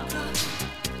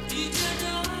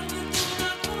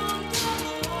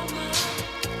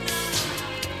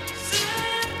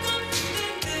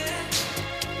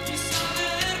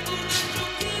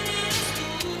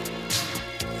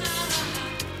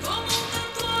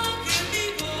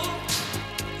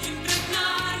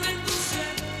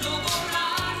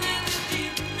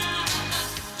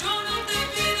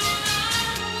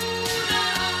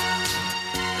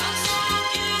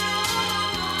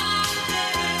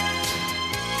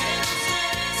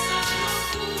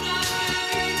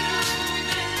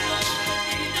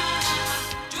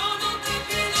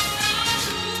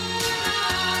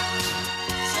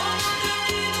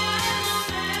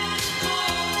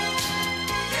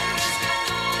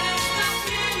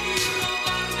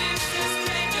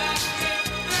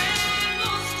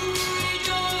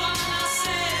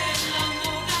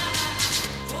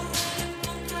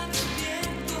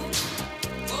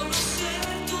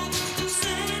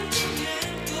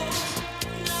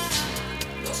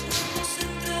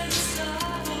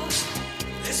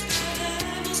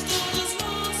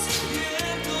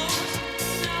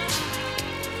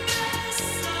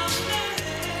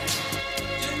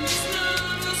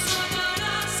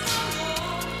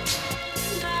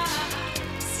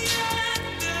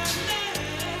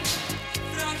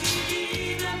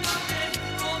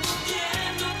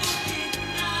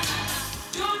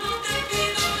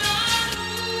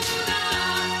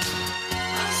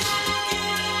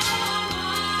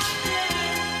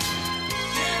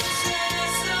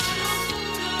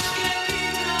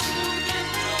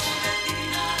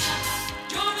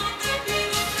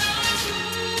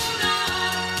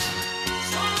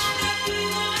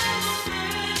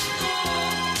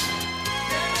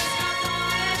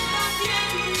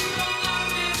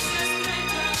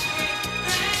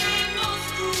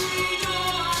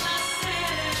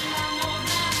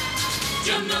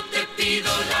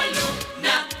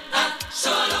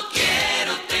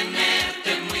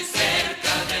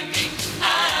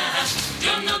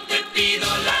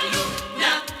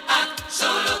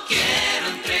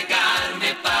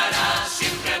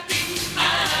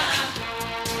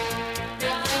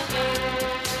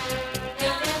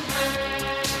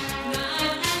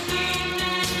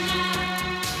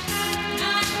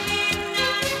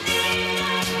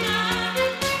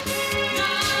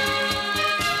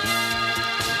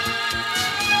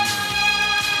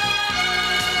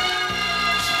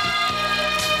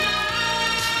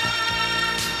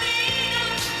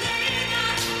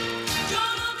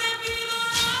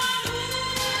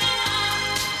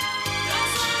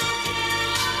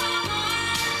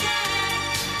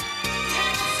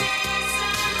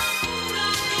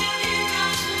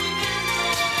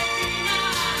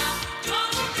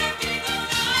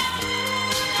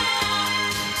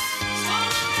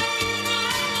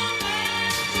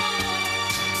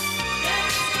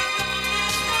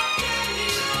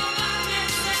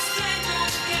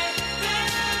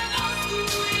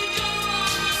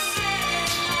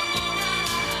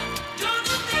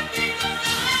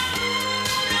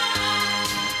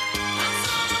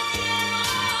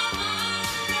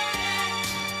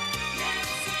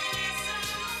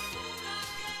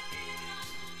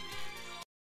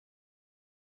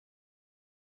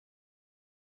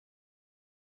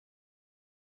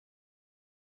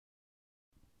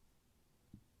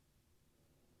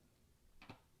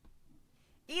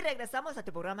 Y regresamos a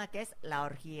tu programa que es La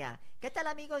Orgía. ¿Qué tal,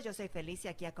 amigos? Yo soy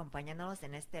Felicia aquí acompañándonos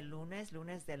en este lunes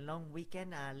del Long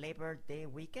Weekend, Labor Day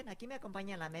Weekend. Aquí me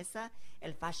acompaña en la mesa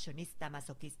el fashionista,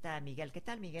 masoquista Miguel. ¿Qué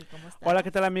tal, Miguel? ¿Cómo estás? Hola,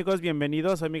 ¿qué tal, amigos?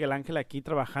 Bienvenidos. Soy Miguel Ángel aquí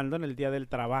trabajando en el Día del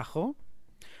Trabajo.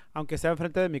 Aunque sea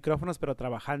enfrente de micrófonos, pero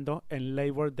trabajando en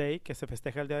Labor Day, que se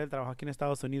festeja el Día del Trabajo aquí en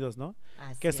Estados Unidos, ¿no?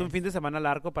 Así que es un fin de semana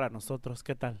largo para nosotros.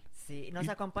 ¿Qué tal? Sí, nos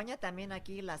acompaña también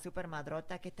aquí la super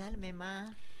madrota. ¿Qué tal,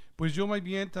 Mema? Pues yo muy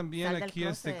bien también Sal aquí del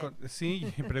closet. sí,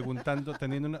 preguntando,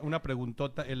 teniendo una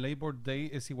preguntota. ¿El Labor Day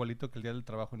es igualito que el Día del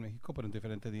Trabajo en México, pero en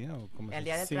diferente día? ¿O cómo es El eso?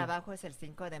 Día del Sí. Trabajo es el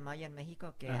 5 de mayo en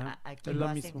México, que Ajá, aquí es lo lo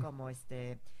hacen mismo. como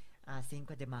a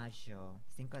 5 de mayo.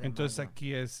 5 de Entonces mayo.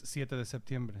 aquí es 7 de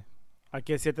septiembre.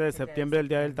 Aquí es 7 de 7 de septiembre, el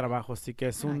Día del septiembre. Trabajo, así que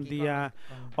es un Aquí día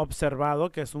con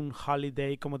observado, que es un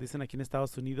holiday, como dicen aquí en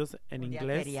Estados Unidos, en un día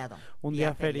inglés. feriado. Un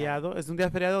día feriado. ¿Es un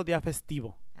día feriado o día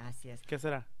festivo? Así es. ¿Qué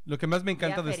será? Lo que más me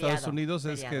encanta Día de Estados feriado, Unidos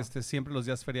es feriado. que siempre los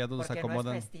días feriados los Porque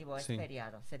acomodan. no es festivo, es Sí.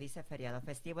 feriado. Se dice feriado.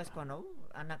 Festivo es cuando,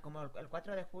 Ana, como el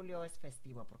 4 de julio es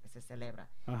festivo porque se celebra.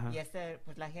 Ajá. Y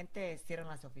pues la gente cierra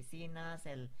las oficinas,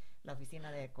 la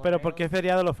oficina de correos. ¿Pero por qué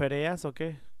feriado lo fereas o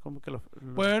qué? ¿Cómo que lo...?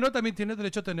 Bueno, también tiene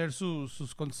derecho a tener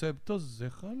sus conceptos.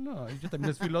 Déjala. Ella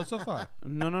también es filósofa.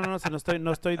 No, si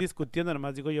no estoy discutiendo,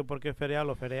 nomás digo yo por qué feriado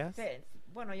lo fereas. Sí,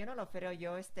 bueno, yo no lo fereo,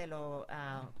 yo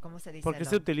 ¿cómo se dice? ¿Por qué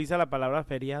se utiliza la palabra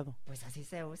feriado? Pues así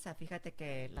se usa, fíjate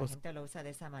que la Pues, gente lo usa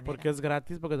de esa manera. ¿Porque es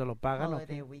gratis? ¿Porque te lo pagan? ¿O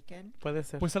Holiday qué? weekend. Puede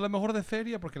ser. Pues a lo mejor de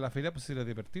feria, porque la feria pues es ir a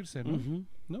divertirse, ¿no? Ujú.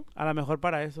 ¿No? A lo mejor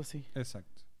para eso sí.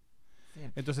 Exacto. Sí.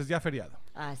 Entonces ya feriado.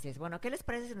 Así es. Bueno, ¿qué les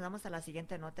parece si nos vamos a la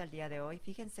siguiente nota el día de hoy?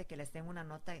 Fíjense que les tengo una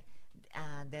nota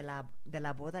de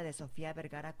la boda de Sofía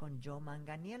Vergara con Joe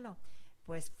Manganiello.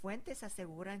 Pues fuentes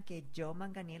aseguran que Joe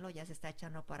Manganiello ya se está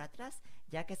echando para atrás,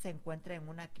 ya que se encuentra en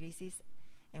una crisis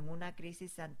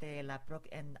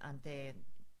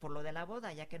por lo de la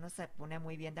boda, ya que no se pone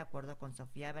muy bien de acuerdo con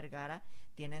Sofía Vergara,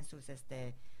 tienen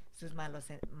sus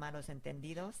malos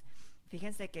entendidos.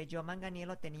 Fíjense que Joe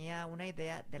Manganiello tenía una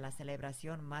idea de la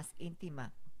celebración más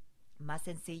íntima, más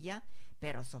sencilla,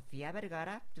 pero Sofía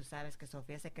Vergara, tú sabes que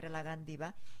Sofía se cree la gran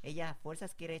diva, ella a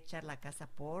fuerzas quiere echar la casa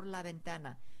por la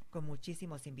ventana, con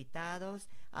muchísimos invitados,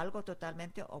 algo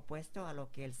totalmente opuesto a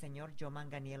lo que el señor Joe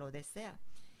Manganiello desea.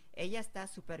 Ella está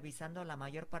supervisando la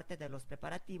mayor parte de los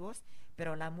preparativos,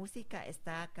 pero la música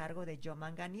está a cargo de Joe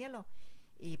Manganiello.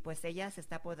 Y pues ella se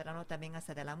está apoderando también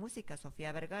hasta de la música,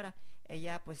 Sofía Vergara.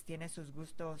 Ella pues tiene sus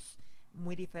gustos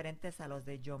muy diferentes a los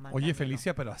de Joe Manganiello. Oye,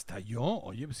 Felicia, pero hasta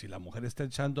oye, si la mujer está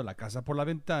echando la casa por la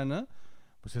ventana,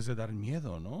 pues es de dar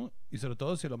miedo, ¿no? Y sobre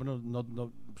todo si el hombre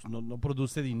no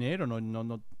produce dinero,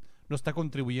 no está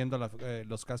contribuyendo a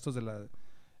los gastos de la...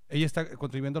 Ella está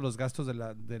contribuyendo a los gastos de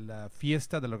la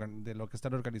fiesta, de lo que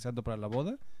están organizando para la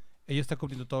boda. ¿Ella está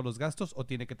cubriendo todos los gastos o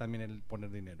tiene que también él poner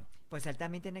dinero? Pues él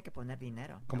también tiene que poner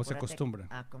dinero. Como se acostumbra.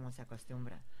 Como se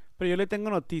acostumbra. Pero yo le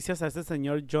tengo noticias a este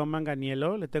señor Joe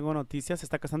Manganiello, le tengo noticias, se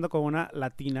está casando con una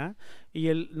latina y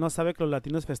él no sabe que los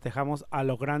latinos festejamos a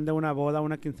lo grande una boda,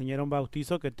 una quinceañera, un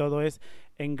bautizo, que todo es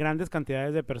en grandes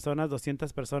cantidades de personas,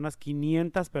 200 personas,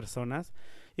 500 personas.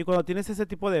 Y cuando tienes ese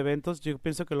tipo de eventos, yo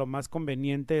pienso que lo más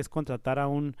conveniente es contratar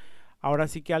ahora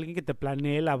sí que alguien que te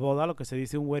planee la boda, lo que se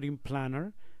dice un wedding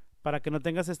planner, para que no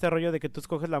tengas este rollo de que tú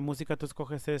escoges la música, tú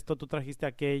escoges esto, tú trajiste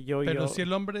aquello. Pero si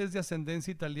el hombre es de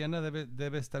ascendencia italiana,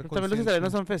 debe estar pero también los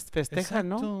italianos festejan, Exacto.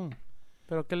 ¿no?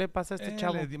 ¿Pero qué le pasa a este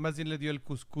chavo? Más bien le dio el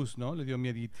cuscús, ¿no? Le dio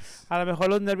mieditis. A lo mejor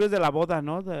los nervios de la boda,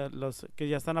 ¿no? De los que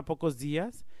ya están a pocos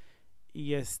días.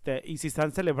 Y si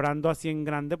están celebrando así en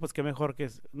grande, pues qué mejor que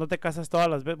no te casas todas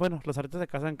las veces. Bueno, los artistas se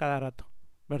casan cada rato,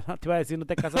 ¿verdad? Te iba a decir, no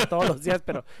te casas todos los días,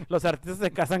 pero los artistas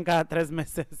se casan cada 3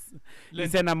 meses y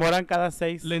se enamoran cada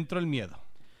 6. Le entró el miedo.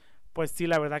 Pues sí,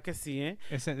 la verdad que sí, ¿eh?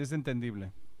 Es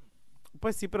entendible.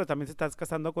 Pues sí, pero también se estás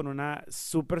casando con una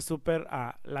súper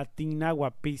latina,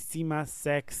 guapísima,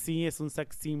 sexy, es un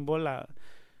sex symbol,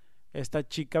 esta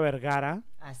chica Vergara.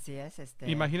 Así es,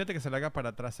 Imagínate que se le haga para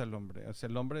atrás al hombre. O sea,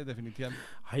 el hombre definitivamente...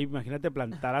 Ay, imagínate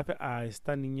plantar a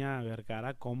esta niña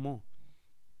Vergara, ¿cómo?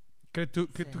 ¿Tú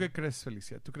qué crees,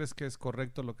 Felicia? ¿Tú crees que es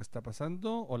correcto lo que está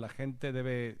pasando o la gente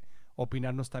debe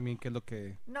opinarnos también qué es lo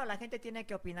que... No, la gente tiene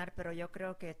que opinar, pero yo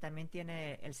creo que también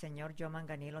el señor Joe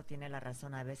Manganiello tiene la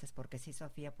razón a veces, porque sí,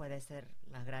 Sofía puede ser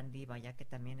la gran diva, ya que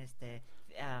también se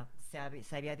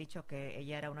había dicho que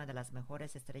ella era una de las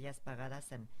mejores estrellas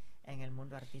pagadas en el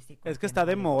mundo artístico. Es que está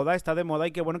de moda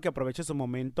y qué bueno que aproveche su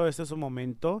momento, este es su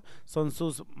momento, son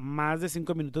sus más de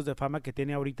 5 minutos de fama que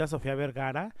tiene ahorita Sofía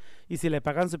Vergara, y si le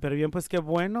pagan súper bien, pues qué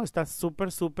bueno, está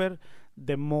súper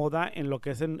de moda en lo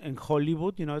que es en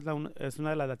Hollywood, es una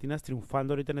de las latinas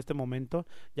triunfando ahorita en este momento,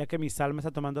 ya que mi Salma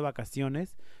está tomando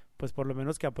vacaciones, pues por lo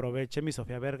menos que aproveche mi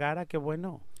Sofía Vergara, qué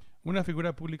bueno. Una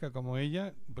figura pública como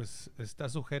ella, pues está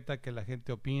sujeta a que la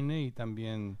gente opine y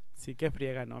también... Sí, que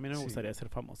friega, ¿no? A mí no me gustaría ser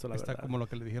famoso, la verdad. Está como lo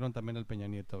que le dijeron también al Peña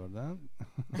Nieto, ¿verdad?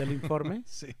 ¿Del informe?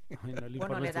 Sí. Ay, no, el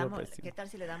Bueno, informe ¿qué tal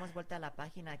si le damos vuelta a la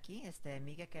página aquí?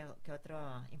 Miguel, ¿qué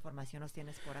otra información nos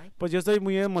tienes por ahí? Pues yo estoy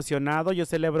muy emocionado, yo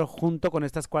celebro junto con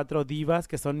estas 4 divas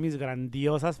que son mis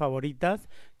grandiosas favoritas,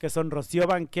 que son Rocío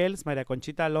Banquels, María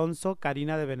Conchita Alonso,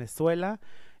 Karina de Venezuela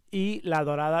y la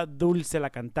adorada Dulce, la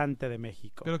cantante de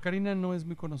México. Pero Karina no es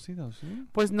muy conocida, ¿sí?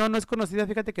 Pues no es conocida,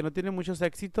 fíjate que no tiene muchos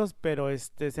éxitos, pero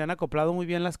se han acoplado muy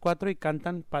bien las cuatro y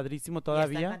cantan padrísimo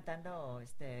todavía. Y están cantando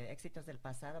éxitos del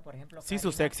pasado, por ejemplo. Sí, Karina,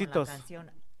 sus éxitos. con la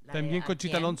canción, También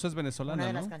Conchita Alonso es venezolana, una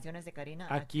de ¿no? las canciones de Karina.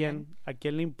 ¿A quién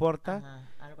le importa? Ajá,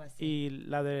 algo así. Y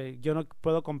la de Yo no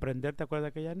puedo comprender, ¿te acuerdas de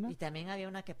aquella, Ana? Y también había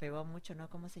una que pegó mucho, ¿no?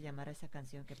 ¿Cómo se llamara esa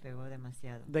canción que pegó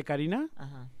demasiado? ¿De Karina?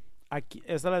 Ajá. Aquí,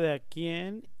 esa es la de ¿A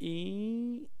quién?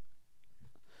 Y...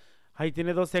 Ahí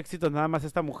tiene 2 éxitos, nada más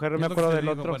esta mujer, no me acuerdo del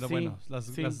otro. Bueno,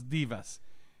 sí, las divas.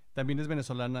 ¿También es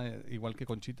venezolana igual que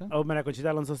Conchita? Oh, mira,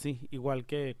 Conchita Alonso sí, igual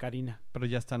que Karina. Pero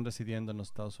ya están residiendo en los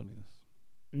Estados Unidos.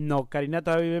 No, Karina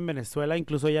todavía vive en Venezuela,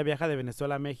 incluso ella viaja de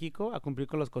Venezuela a México a cumplir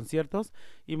con los conciertos,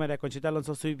 y María Conchita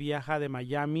Alonso sí viaja de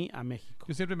Miami a México.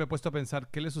 Yo siempre me he puesto a pensar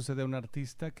qué le sucede a un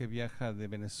artista que viaja de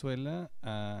Venezuela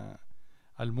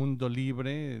al mundo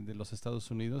libre de los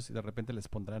Estados Unidos y de repente les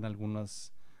pondrán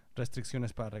algunas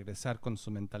restricciones para regresar con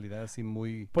su mentalidad así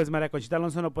muy... Pues María Conchita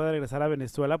Alonso no puede regresar a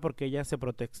Venezuela porque ella se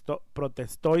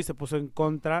protestó y se puso en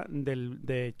contra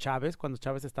de Chávez cuando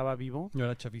Chávez estaba vivo. No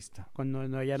era chavista. Cuando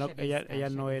ella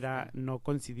no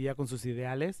coincidía con sus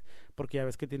ideales, porque ya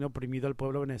ves que tiene oprimido al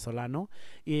pueblo venezolano,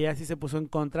 y ella sí se puso en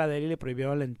contra de él y le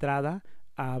prohibieron la entrada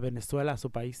a Venezuela, a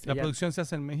su país. La producción se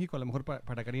hace en México, a lo mejor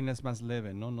para Karina es más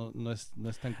leve, ¿no? No es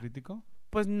tan crítico.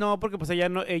 Pues no, porque pues ella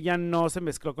no se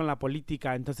mezcló con la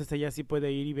política, entonces ella sí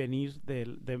puede ir y venir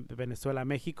de Venezuela a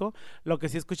México. Lo que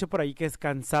sí escuché por ahí que es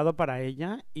cansado para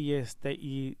ella y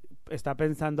está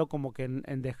pensando como que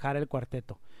en dejar el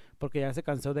cuarteto, porque ya se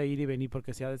cansó de ir y venir,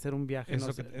 porque sí ha de ser un viaje,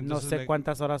 no sé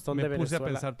cuántas horas son de Venezuela. Me puse a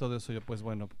pensar todo eso, yo pues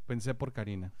bueno, pensé por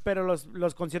Karina. Pero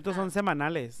los conciertos son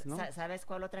semanales, ¿no? ¿Sabes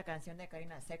cuál otra canción de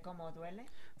Karina? ¿Sé cómo duele?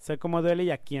 Sé cómo duele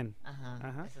y a quién.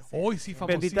 Ajá. Hoy sí,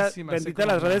 famosísima. Bendita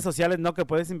las redes sociales, ¿no? Que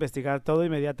puedes investigar todo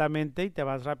inmediatamente y te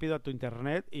vas rápido a tu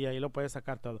internet y ahí lo puedes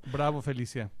sacar todo. Bravo,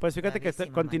 Felicia. Pues fíjate que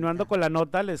continuando con la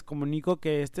nota, les comunico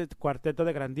que este cuarteto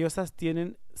de grandiosas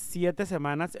tienen 7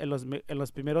 semanas en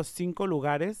los primeros 5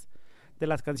 lugares de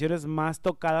las canciones más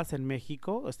tocadas en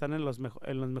México. Están en los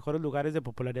mejores lugares de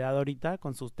popularidad ahorita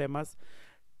con sus temas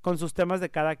de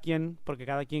cada quien, porque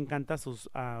cada quien canta sus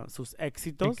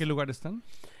éxitos. ¿En qué lugar están?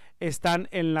 Están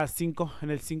en en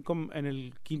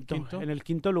el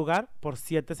quinto lugar por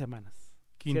 7 semanas.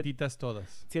 Quintitas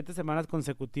todas. 7 semanas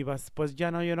consecutivas. Pues yo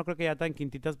no creo que ya tan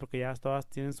quintitas, porque ya todas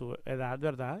tienen su edad,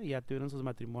 ¿verdad? Y ya tuvieron sus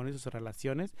matrimonios y sus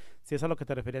relaciones. ¿Si es a lo que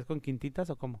te referías con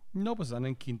quintitas o cómo? No, pues están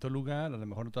en quinto lugar. A lo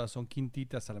mejor no todas son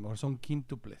quintitas, a lo mejor son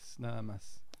quíntuples, nada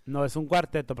más. No, es un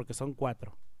cuarteto porque son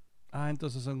 4. Ah,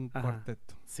 entonces son un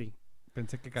cuarteto. Sí.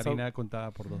 Pensé que Karina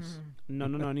contaba por 2. No,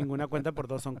 ninguna cuenta por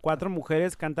 2. Son 4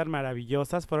 mujeres, cantan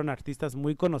maravillosas, fueron artistas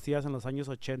muy conocidas en los años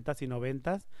 80 y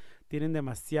 90. Tienen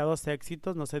demasiados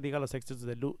éxitos, no se diga los éxitos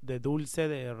de Dulce,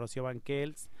 de Rocío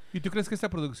Banquels. ¿Y tú crees que esta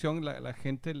producción, la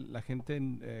gente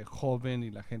joven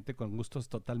y la gente con gustos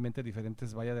totalmente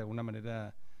diferentes vaya de alguna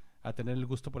manera a tener el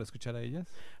gusto por escuchar a ellas?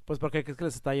 Pues porque crees que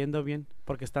les está yendo bien,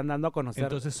 porque están dando a conocer.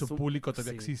 Entonces su público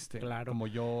todavía existe. Claro. Como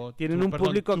yo. Tienen un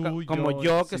público como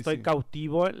yo, que estoy sí.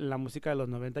 cautivo en la música de los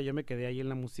 90. Yo me quedé ahí en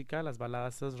la música, las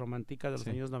baladas esas románticas de los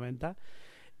años 90.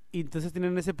 Y entonces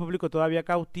tienen ese público todavía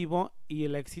cautivo y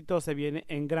el éxito se viene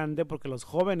en grande porque los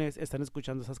jóvenes están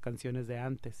escuchando esas canciones de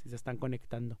antes y se están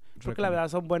conectando. Porque la verdad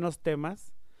son buenos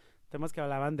temas que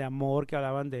hablaban de amor, que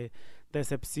hablaban de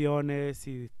decepciones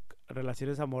y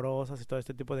relaciones amorosas y todo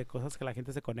este tipo de cosas que la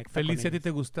gente se conecta. Felicia, ¿a ti te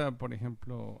gusta, por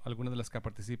ejemplo, alguna de las que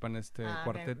participan en este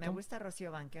cuarteto? Me gusta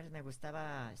Rocío Banquels, me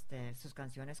gustaba sus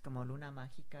canciones como Luna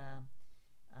Mágica.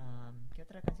 ¿Qué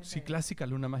otra canción? Sí, clásica,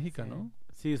 Luna Mágica, ¿no?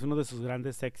 Sí, es uno de sus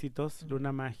grandes éxitos,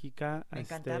 Luna Mágica. Me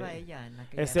encantaba ella en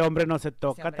aquella Ese hombre no se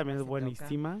toca, también es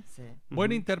buenísima. Sí.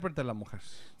 Buena intérprete la mujer.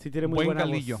 Sí, tiene muy buena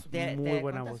galillo. voz. Muy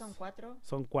buena voz. ¿Son 4?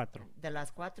 Son 4. De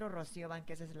las 4, Rocío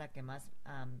Banquels es la que más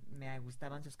me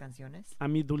gustaban sus canciones. A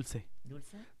mí Dulce.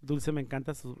 ¿Dulce? Dulce, me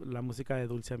encanta la música de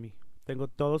Dulce a mí. Tengo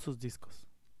todos sus discos.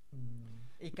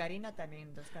 Y Karina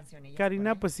también, 2 canciones.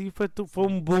 Karina, pues sí, fue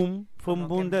un boom. Fue un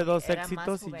boom de 2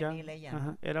 éxitos y ya. Ella,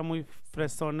 ¿no? Era muy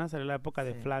fresona, salió la época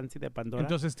de Flans y de Pandora.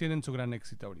 Entonces tienen su gran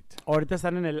éxito ahorita. Ahorita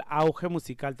están en el auge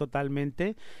musical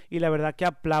totalmente. Y la verdad que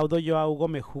aplaudo yo a Hugo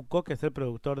Mejuco, que es el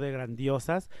productor de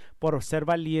Grandiosas, por ser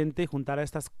valiente y juntar a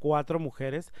estas 4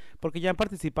 mujeres, porque ya han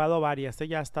participado varias.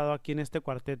 Ya ha estado aquí en este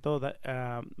cuarteto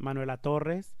Manuela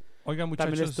Torres. Oiga, muchachos,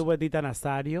 también estuvo Edita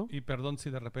Nazario. Y perdón si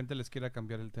de repente les quiera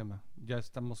cambiar el tema. Ya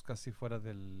estamos casi fuera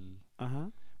del... Ajá.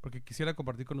 Porque quisiera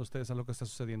compartir con ustedes algo que está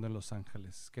sucediendo en Los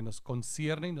Ángeles, que nos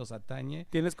concierne y nos atañe.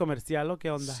 ¿Tienes comercial o qué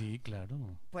onda? Sí,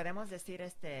 claro. Podemos decir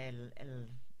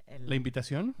 ¿La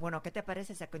invitación? Bueno, ¿qué te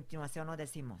parece si a continuación lo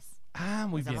decimos? Ah,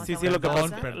 muy bien. Sí, lo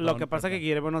que pasa es que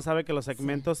Guillermo no sabe que los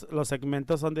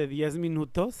segmentos son de 10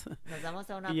 minutos. Nos damos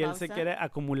a una y pausa. él se quiere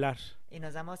acumular. Y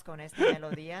nos damos con esta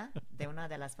melodía de una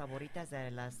de las favoritas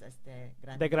de las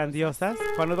grandiosas. ¿De grandiosas?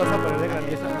 ¿Cuál nos vas a poner de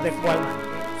grandiosas? ¿De cuál?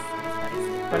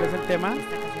 ¿Cuál es el tema?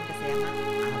 Esta canción que se llama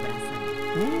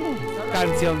Abrázame.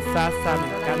 Canción sasa, me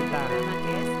encanta. El tema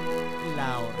que es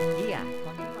La Orgía.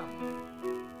 Continuamos.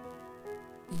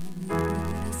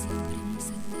 Para siempre en mi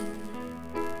sendero,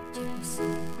 llevo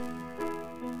sed.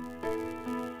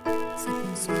 Se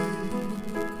consume poco a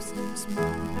poco, se nos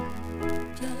muere.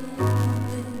 Ya ves, conservar la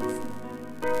deseo no es tan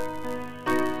fácil. Si me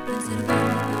quieres solamente para ti, si te atreves todavía a ser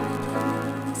feliz, no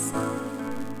permitas que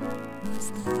otro hombre se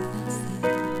nos cruce y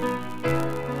de nuevo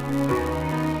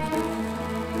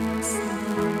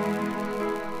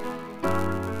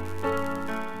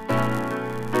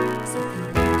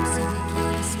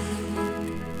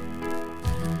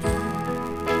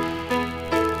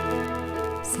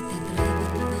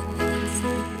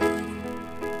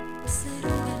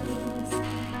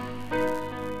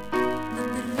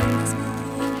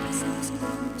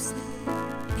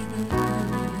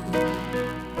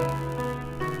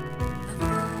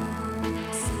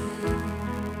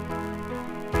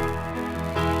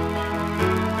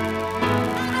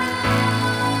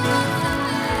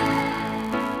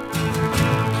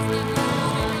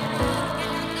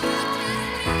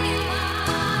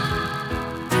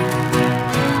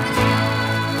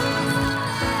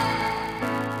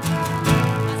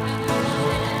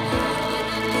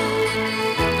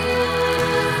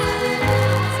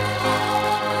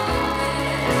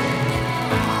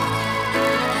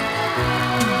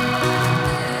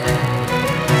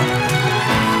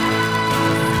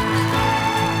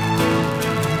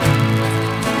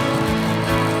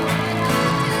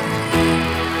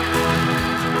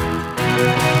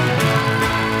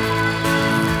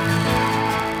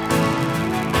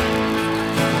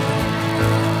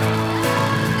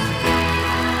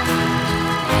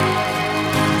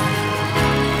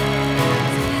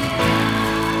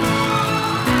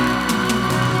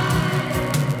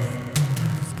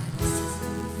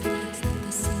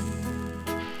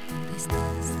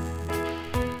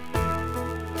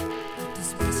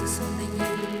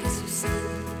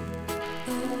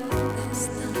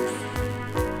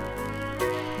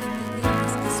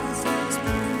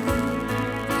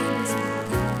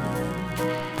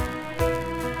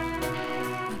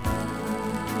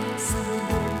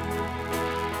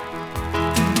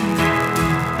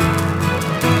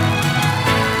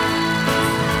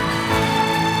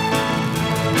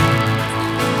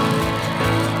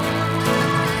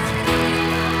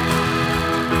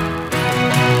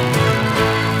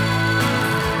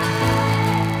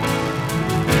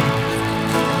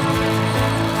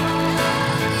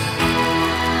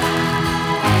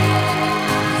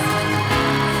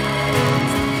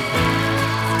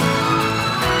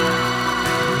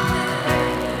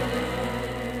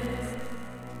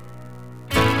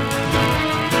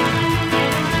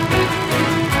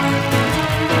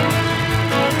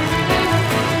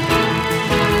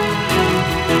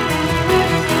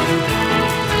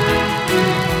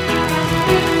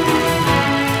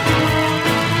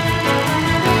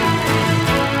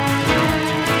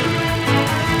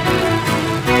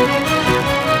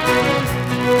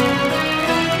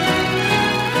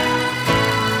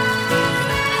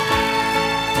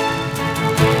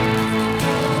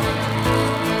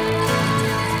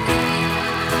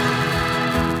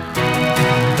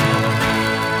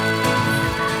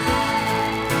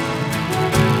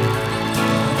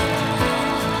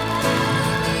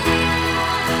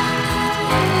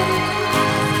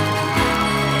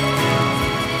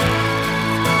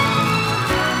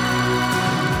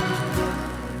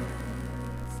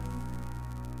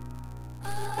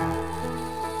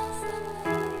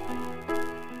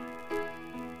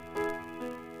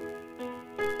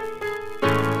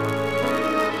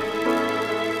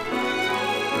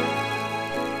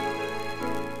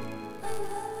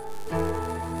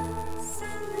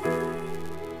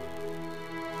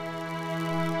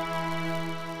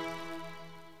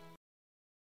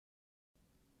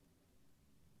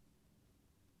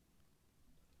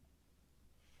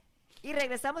Y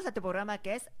regresamos a tu programa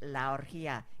que es La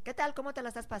Orgía. ¿Qué tal? ¿Cómo te la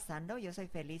estás pasando? Yo soy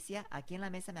Felicia. Aquí en la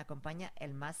mesa me acompaña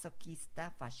el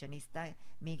masoquista, fashionista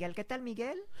Miguel. ¿Qué tal,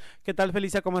 Miguel? ¿Qué tal,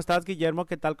 Felicia? ¿Cómo estás, Guillermo?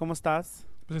 ¿Qué tal? ¿Cómo estás?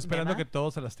 Pues esperando que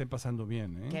todos se la estén pasando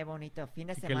bien, ¿eh? Qué bonito. Fin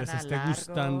de y semana que les esté largo.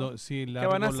 gustando. Sí, largo,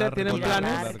 ¿Qué van a hacer? largo, ¿Tienen largo,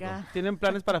 planes? largo. ¿Tienen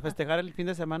planes para festejar el fin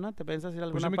de semana? ¿Te piensas ir a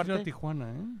Pues alguna yo me parte? quiero a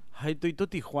Tijuana, ¿eh? Ay, tú y tu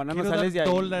Tijuana Quiero no sales de dar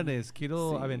ahí. dólares,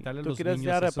 quiero Sí, aventarle a tú los quieres niños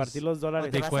ir a esos repartir los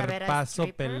dólares. ¿Te de vas a ver a cuerpazo,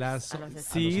 strippers? pelazo. A los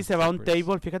Sí, a los se va a un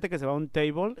table, fíjate que se va a un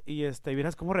table y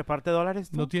vieras cómo reparte dólares.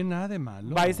 ¿Tú? No tiene nada de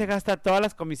malo. Va y se gasta todas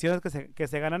las comisiones que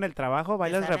se ganan el trabajo, va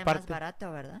y las reparte. Es más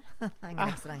barato, ¿verdad? En el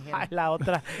extranjero. La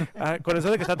otra. Con eso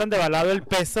de que está tan devaluado el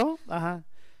peso, ajá.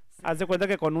 Sí. Haz de cuenta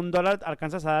que con $1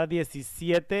 alcanzas a dar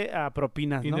 17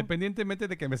 propinas, ¿no? Independientemente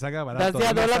de que me salga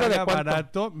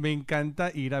barato, me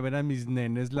encanta ir a ver a mis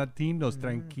nenes latinos,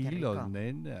 tranquilos,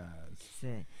 nenas.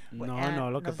 Sí.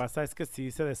 Lo que pasa es que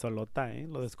sí se desolota,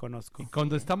 lo desconozco. Y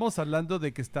cuando estamos hablando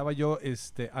de que estaba yo,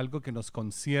 algo que nos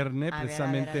concierne,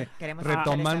 precisamente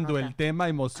retomando el tema,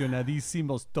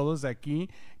 emocionadísimos todos aquí,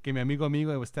 que mi amigo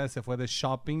se fue de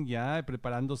shopping ya,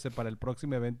 preparándose para el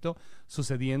próximo evento,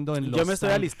 sucediendo en Los Yo me estoy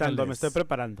Ángeles, alistando, me estoy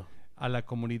preparando. A la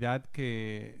comunidad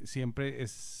que siempre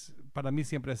para mí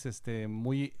siempre es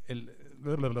muy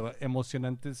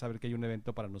emocionante saber que hay un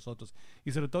evento para nosotros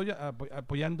y sobre todo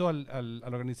apoyando a la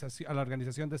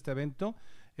organización de este evento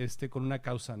con una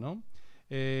causa, ¿no?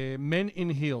 Men in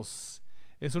Heels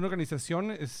es una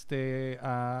organización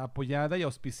apoyada y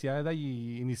auspiciada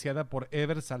y iniciada por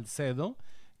Ever Salcedo,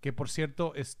 que por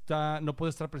cierto no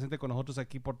puede estar presente con nosotros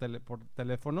aquí por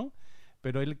teléfono,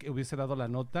 pero él hubiese dado la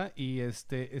nota y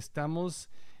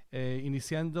estamos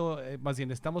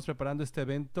estamos preparando este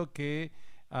evento que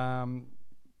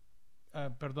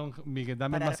perdón, Miguel,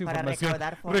 dame más información.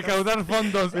 Recaudar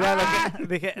fondos. Mira,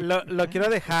 lo quiero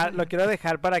dejar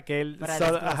para que él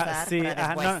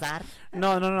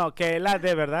que él la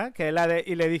dé, ¿verdad? Que él la dé.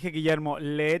 Y le dije, Guillermo,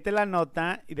 léete la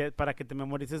nota para que te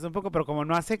memorices un poco, pero como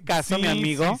no hace caso, mi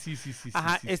amigo.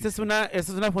 Esta es una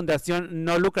fundación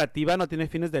no lucrativa, no tiene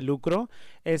fines de lucro.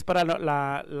 Es para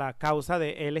la causa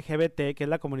de LGBT, que es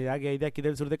la comunidad gay de aquí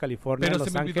del sur de California, pero Los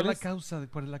se me olvidó Ángeles.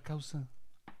 ¿Cuál es la causa?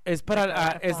 Es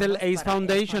es el ACE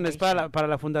Foundation, es para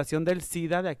la fundación del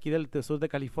SIDA de aquí del sur de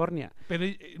California. Pero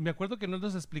me acuerdo que no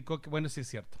nos explicó que, bueno, sí es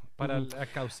cierto, para la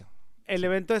causa. El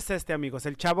evento es amigos.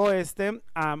 El chavo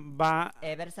va...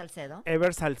 Ever Salcedo.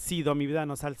 Ever Salcido, mi vida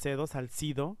no Salcedo,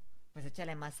 Salcido. Pues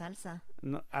échale más salsa.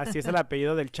 No, así es el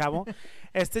apellido del chavo.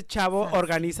 Este chavo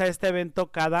organiza este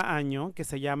evento cada año que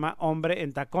se llama Hombre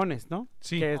en Tacones, ¿no?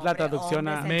 Sí. Que es la traducción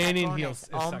a Men in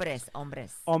Heels.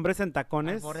 Hombres en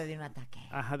tacones. Al borde de un ataque.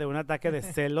 Ajá, de un ataque de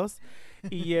celos.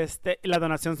 Y la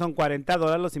donación son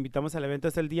 $40. Los invitamos al evento.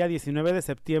 Es el día 19 de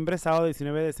septiembre, sábado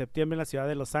 19 de septiembre en la ciudad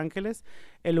de Los Ángeles.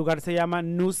 El lugar se llama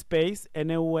New Space,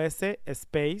 N-U-S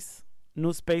Space.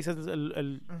 New Space es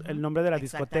el nombre de la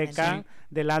discoteca,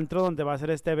 del antro donde va a ser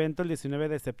este evento el 19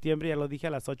 de septiembre, ya lo dije, a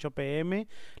las 8 p.m.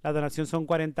 La donación son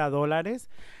 $40,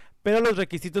 pero los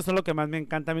requisitos son lo que más me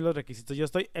encanta a mí, los requisitos. Yo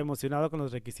estoy emocionado con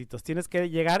los requisitos. Tienes que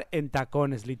llegar en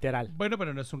tacones, literal. Bueno,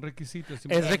 pero no es un requisito.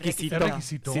 Es requisito.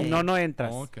 Si no, no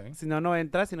entras. Okay. Si no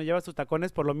entras, si no llevas tus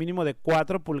tacones por lo mínimo de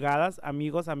 4 pulgadas,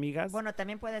 amigos, amigas. Bueno,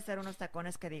 también puede ser unos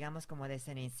tacones que digamos como de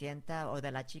Cenicienta o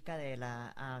de la chica de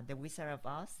The Wizard of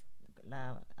Oz.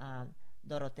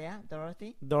 Dorothy,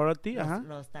 ajá.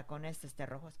 Los tacones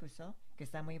rojos que usó, que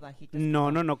están muy bajitos.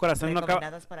 No, corazón,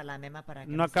 recomendados para la mema para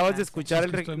que no acabas de escuchar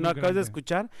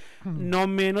no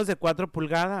menos de 4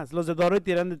 pulgadas. Los de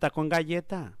Dorothy eran de tacón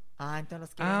galleta.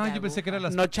 Entonces yo pensé que eran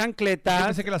las... No chancletas. Yo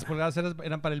pensé que las pulgadas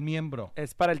eran para el miembro.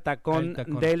 Es para el tacón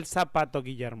del zapato,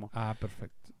 Guillermo.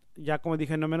 Perfecto. Ya como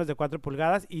dije, no menos de 4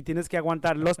 pulgadas y tienes que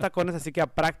aguantar los tacones, así que a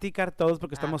practicar todos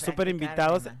porque estamos súper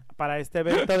invitados para este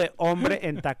evento de Hombre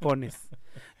en Tacones.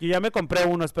 Yo ya me compré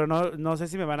unos, pero no sé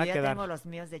si me van a quedar. Tengo los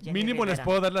míos de Jenny Mínimo Rivera. Les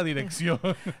puedo dar la dirección.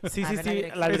 Sí,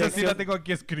 la dirección sí la tengo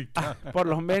aquí escrita. Por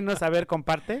lo menos, a ver,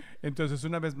 comparte. Entonces,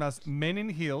 una vez más, Men in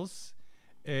Heels,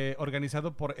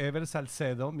 organizado por Ever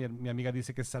Salcedo. Mi amiga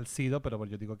dice que es Salcido, pero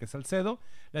bueno, yo digo que es Salcedo.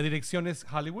 La dirección es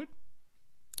Hollywood.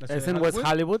 Es en West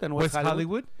Hollywood. En West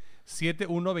Hollywood,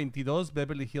 7122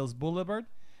 Beverly Hills Boulevard.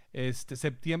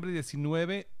 Septiembre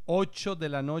 19, 8 de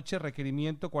la noche,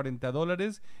 requerimiento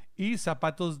 $40 y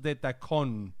zapatos de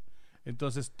tacón.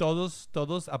 Entonces, todos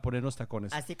a ponernos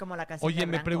tacones. Así como la canción. Oye,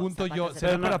 me pregunto yo,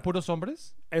 ¿será para puros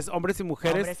hombres? Es hombres y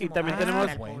mujeres. Y también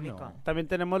también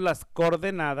tenemos las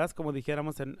coordenadas, como dijera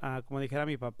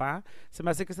mi papá. Se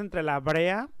me hace que es entre la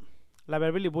Brea, la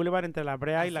Beverly Boulevard, entre la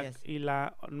Brea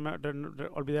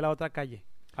olvidé la otra calle.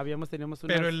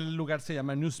 Pero el lugar se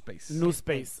llama New Space. New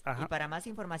Space, ajá. Y para más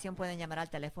información pueden llamar al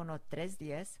teléfono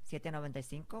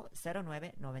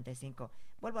 310-795-0995.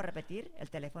 Vuelvo a repetir, el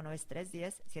teléfono es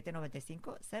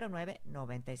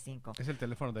 310-795-0995. ¿Es el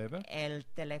teléfono de Ever? El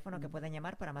teléfono que pueden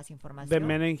llamar para más información. De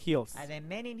Men in Heels. De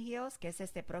Men in Heels, que es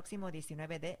este próximo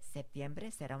 19 de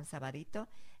septiembre, será un sabadito,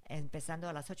 empezando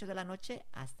a las 8 de la noche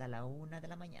hasta la 1 de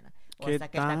la mañana. O hasta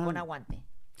que el tacón aguante.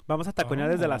 Vamos a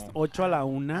taconear desde las 8 a la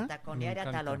 1. A taconear y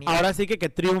a talonear. Ahora sí que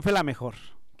triunfe la mejor.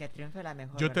 Que triunfe la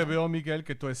mejor. Yo te ¿verdad? veo, Miguel,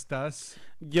 que tú estás...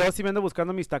 Yo sí me ando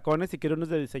buscando mis tacones y quiero unos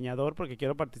de diseñador porque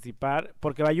quiero participar,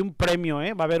 porque hay un premio,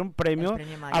 va a haber un premio. El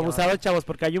premio mayor. Abusados, chavos,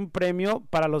 porque hay un premio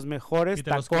para los mejores Y te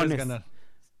los puedes tacones. ganar.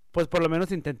 Pues por lo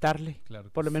menos intentarle. Claro que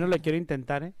Por lo sí. menos le quiero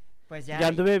intentar, Pues Ya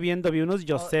anduve viendo, vi unos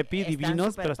Giuseppe están divinos,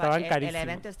 súper pero estaban el carísimos.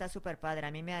 evento está súper padre.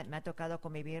 A mí me ha tocado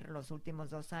convivir los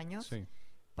últimos 2 años. Sí.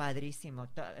 Padrísimo.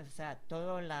 O sea,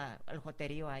 todo el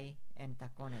joterío ahí en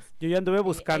tacones. Yo ya anduve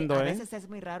buscando, A veces es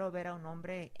muy raro ver a un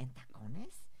hombre en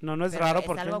tacones. No, no es Pero raro es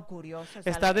porque algo curioso.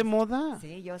 está de moda.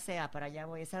 Sí, yo sé, para allá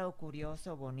voy. Es algo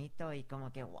curioso, bonito y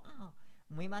como que, wow,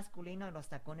 muy masculino y los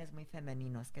tacones muy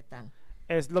femeninos. ¿Qué tal?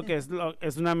 Es lo que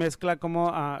es una mezcla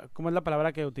como, ¿cómo es la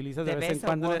palabra que utilizas de vez en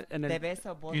cuando en de el...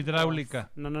 beso, voz,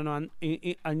 Hidráulica. No,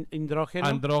 hidrógeno.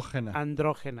 Andrógena.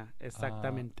 Andrógena,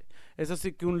 exactamente. Eso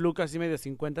sí que un look así medio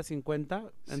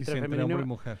 50-50 Sí, entre sí, femenino hombre y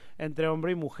mujer. entre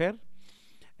hombre y mujer.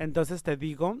 Entonces te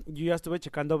digo, yo ya estuve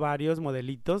checando varios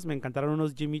modelitos, me encantaron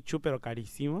unos Jimmy Choo pero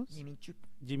carísimos.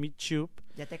 Jimmy Choo.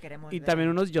 Ya te queremos Y ver. también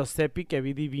unos Giuseppe que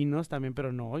vi divinos también,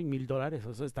 pero no, y $1,000.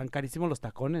 Eso están carísimos los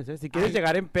tacones, Si quieres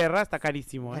llegar en perra, está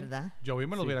carísimo, ¿Verdad? Yo hoy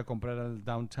me los Sí. voy a ir a comprar al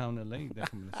Downtown LA.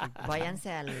 Déjame decir.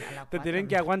 Váyanse a la Te 4, tienen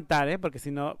que aguantar, porque si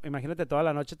no, imagínate toda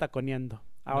la noche taconeando.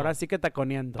 Ahora No. sí que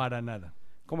taconeando. Para nada.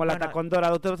 Como la Bueno, tacón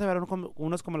dorado. ¿Te vas a ver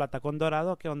unos como la tacón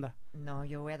dorado? ¿Qué onda? No,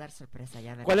 yo voy a dar sorpresa,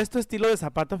 ya verás. ¿Cuál es tu estilo de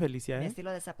zapato, Felicia? Mi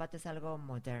estilo de zapato es algo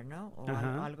moderno o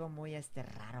Ajá. algo muy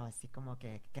raro, así como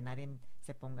que nadie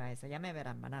se ponga eso. Ya me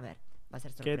verán, van a ver. Va a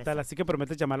ser ¿Qué sorpresa. tal? ¿Así que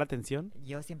prometes llamar la atención?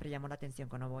 Yo siempre llamo la atención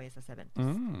cuando voy a esos eventos.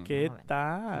 ¿Qué ¿Cómo ven?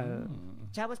 tal?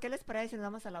 Chavos, ¿qué les parece si nos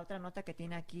vamos a la otra nota que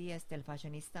tiene aquí el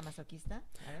fashionista masoquista?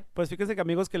 A ver. Pues fíjense que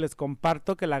amigos que les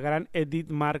comparto que la gran Edith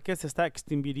Márquez, esta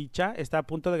extimbiricha, está a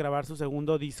punto de grabar su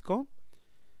segundo disco.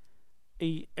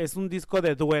 Y es un disco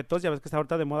de duetos, ya ves que está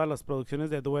ahorita de moda las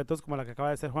producciones de duetos, como la que acaba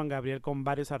de hacer Juan Gabriel con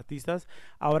varios artistas.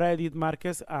 Ahora Edith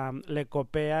Márquez le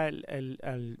copia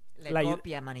Le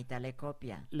copia, manita, le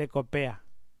copia. Le copia.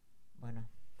 Bueno.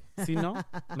 ¿Sí, no?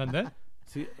 ¿Dónde?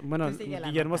 Sí, bueno, Tú sigue la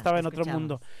Guillermo nota, estaba en te otro escuchamos.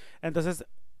 mundo. Entonces,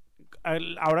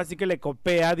 ahora sí que le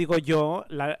copia, digo yo,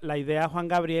 la idea a Juan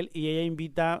Gabriel y ella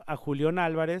invita a Julián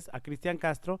Álvarez, a Cristian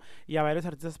Castro y a varios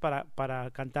artistas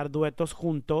para cantar duetos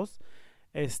juntos.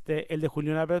 El de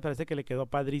Julián Álvarez parece que le quedó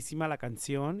padrísima la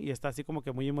canción y está así como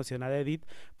que muy emocionada Edith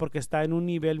porque está en un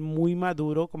nivel muy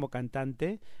maduro como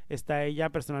cantante. Está ella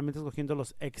personalmente escogiendo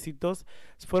los éxitos.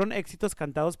 Fueron éxitos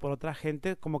cantados por otra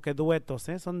gente, como que duetos,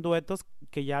 son duetos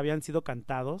que ya habían sido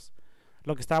cantados.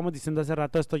 Lo que estábamos diciendo hace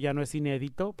rato, esto ya no es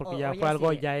inédito porque ya Oye, fue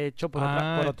algo sí. ya hecho por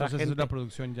otra entonces gente. es una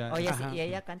producción ya. Oye, Ajá. ¿y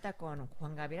ella canta con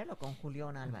Juan Gabriel o con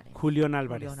Julián Álvarez? Julián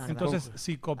Álvarez. Julián Álvarez. Entonces,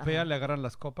 si copea, Ajá. le agarran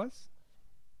las copas.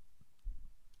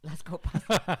 Las copas.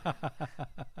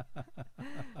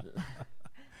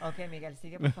 Ok, Miguel,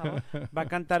 sigue, por favor. Va a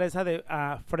cantar esa de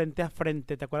Frente a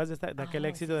Frente. ¿Te acuerdas de aquel Ah,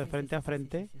 éxito sí, de sí, Frente sí, a sí,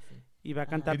 Frente? sí, sí, sí. Y va a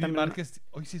Ajá. cantar Edith también. Márquez,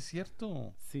 hoy sí es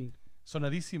cierto. Sí.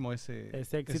 Sonadísimo ese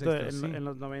Éxito ese sí. en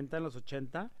los 90, en los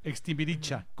 80.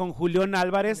 Extimbiricha. Con Julián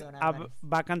Álvarez, Julián Álvarez.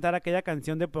 va a cantar aquella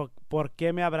canción de ¿Por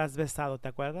qué me habrás besado? ¿Te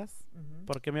acuerdas? Ujú.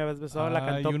 ¿Por qué me habrás besado? La Ay,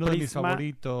 cantó uno de mis Prisma.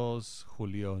 favoritos,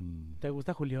 Julián. ¿Te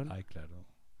gusta Julián? Ay, claro.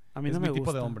 A mí es no mi me tipo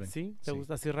gusta. de hombre. ¿Sí? ¿Te Sí.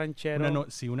 gusta así ranchero?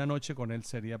 Una noche con él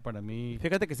sería para mí.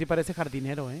 Fíjate que sí parece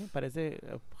jardinero, parece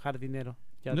jardinero.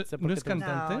 Ya No- sé por no qué es te-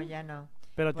 cantante. No, ya no.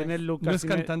 Pero Pues, tiene el look ¿No es así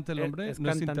cantante el hombre? ¿No es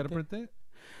cantante. intérprete?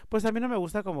 Pues a mí no me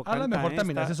gusta como A canta. lo mejor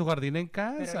también está- hace su jardín en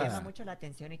Pero llama casa. mucho la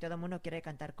atención y todo el mundo quiere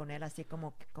cantar con él, así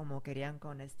como querían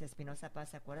con Espinosa Paz.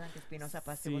 ¿Se acuerdan que Espinosa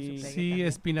Paz tuvo su Sí. pegue Sí, también?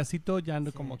 Espinacito ya no,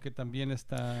 Sí. como que también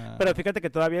está. Pero fíjate que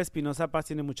todavía Espinosa Paz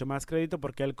tiene mucho más crédito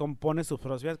porque él compone sus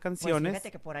propias Pues canciones.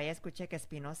 fíjate que por ahí escuché que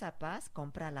Espinosa Paz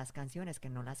compra las canciones, que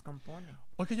no las compone.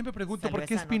 Oye, yo me pregunto, Salió ¿por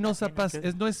qué esa nota Espinosa apenas.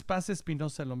 Paz? ¿No es Paz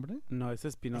Espinosa el hombre? No, es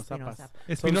Espinosa Espinosa Paz. Paz.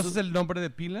 ¿Espinosa sus- es el nombre de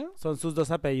pila? Son sus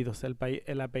dos apellidos, el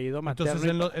apellido materno.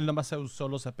 Entonces y él nomás usó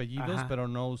los apellidos, Ajá. pero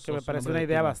no usó que me su parece nombre una de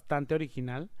idea pila. bastante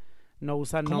original. No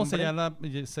usa ¿Cómo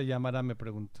nombre. se llamará, me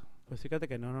pregunto? Pues fíjate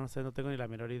que no sé, no tengo ni la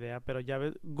menor idea, pero ya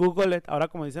ves, Google it, ahora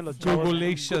como dicen los chavos.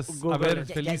 Googleicious. Google A ver,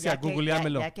 it. Felicia, que-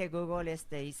 googleámelo. Ya que Google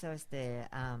hizo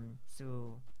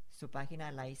su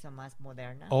página, la hizo más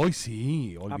moderna. Hoy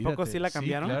sí, olvídate. poco sí la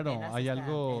cambiaron? claro, Apenas hay está-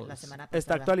 algo. la semana pasada.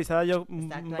 Está actualizada, yo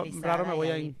Está actualizada raro me voy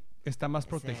y ahí. Está más Ese-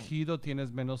 protegido,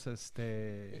 tienes menos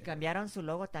Y cambiaron su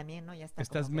logo también, ¿no? Ya está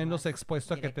estás como que menos más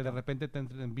expuesto a que de directo. repente te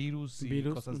entren virus y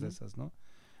Virus, cosas de ujú. esas, ¿no?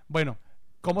 Bueno,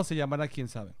 ¿cómo se llamará? ¿Quién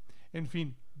sabe? En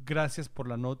fin, gracias por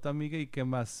la nota, Miguel. ¿Y qué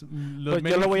más? ¿Los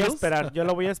Pues yo lo voy a Melody esperar, yo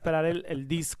lo voy a esperar el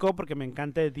disco porque me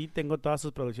encanta Edith, tengo todas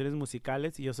sus producciones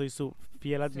musicales y yo soy su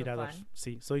fiel admirador. fan?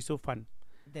 Sí, soy su fan.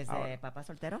 ¿Desde Ahora. Papá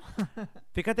Soltero?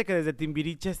 Fíjate que desde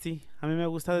Timbiriche sí, a mí me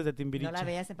gusta desde Timbiriche. ¿No la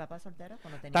veías en Papá Soltero?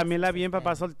 También la vi en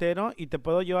Papá Soltero y te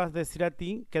puedo yo decir a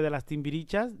ti que de las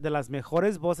Timbirichas, de las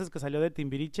mejores voces que salió de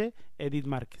Timbiriche, Edith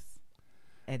Márquez.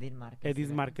 Edith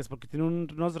Márquez, porque tiene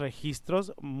unos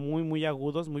registros muy, muy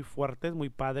agudos, muy fuertes, muy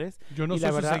padres. Yo no y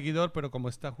soy la su seguidor, pero como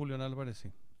está Julián Álvarez,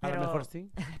 sí. A lo mejor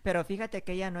sí. Pero fíjate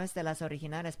que ella no es de las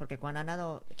originales, porque cuando han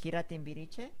dado gira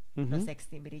Timbiriche, los ex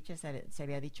Timbiriche se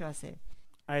había dicho hace...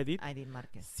 ¿A Edith? A Edith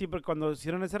Márquez. Sí, porque cuando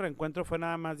hicieron ese reencuentro fue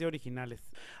nada más de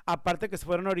originales. Aparte que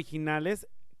fueron originales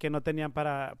que no tenían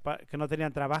que no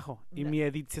tenían trabajo. Y mi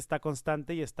Edith sí está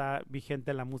constante y está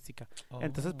vigente en la música.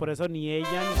 Entonces por eso ni ella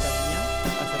ni Tania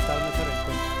aceptaron ese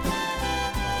reencuentro.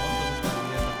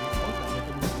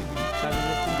 También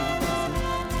es Timbiriche, sí.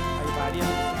 Hay varias.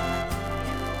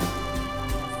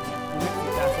 Un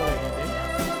exitazo de Edith.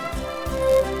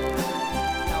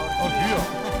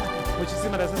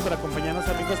 Muchísimas gracias por acompañarnos,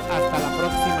 amigos. Hasta la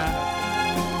próxima.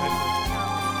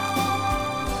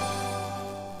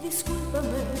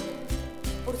 Discúlpame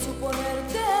por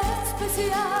suponerte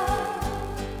especial.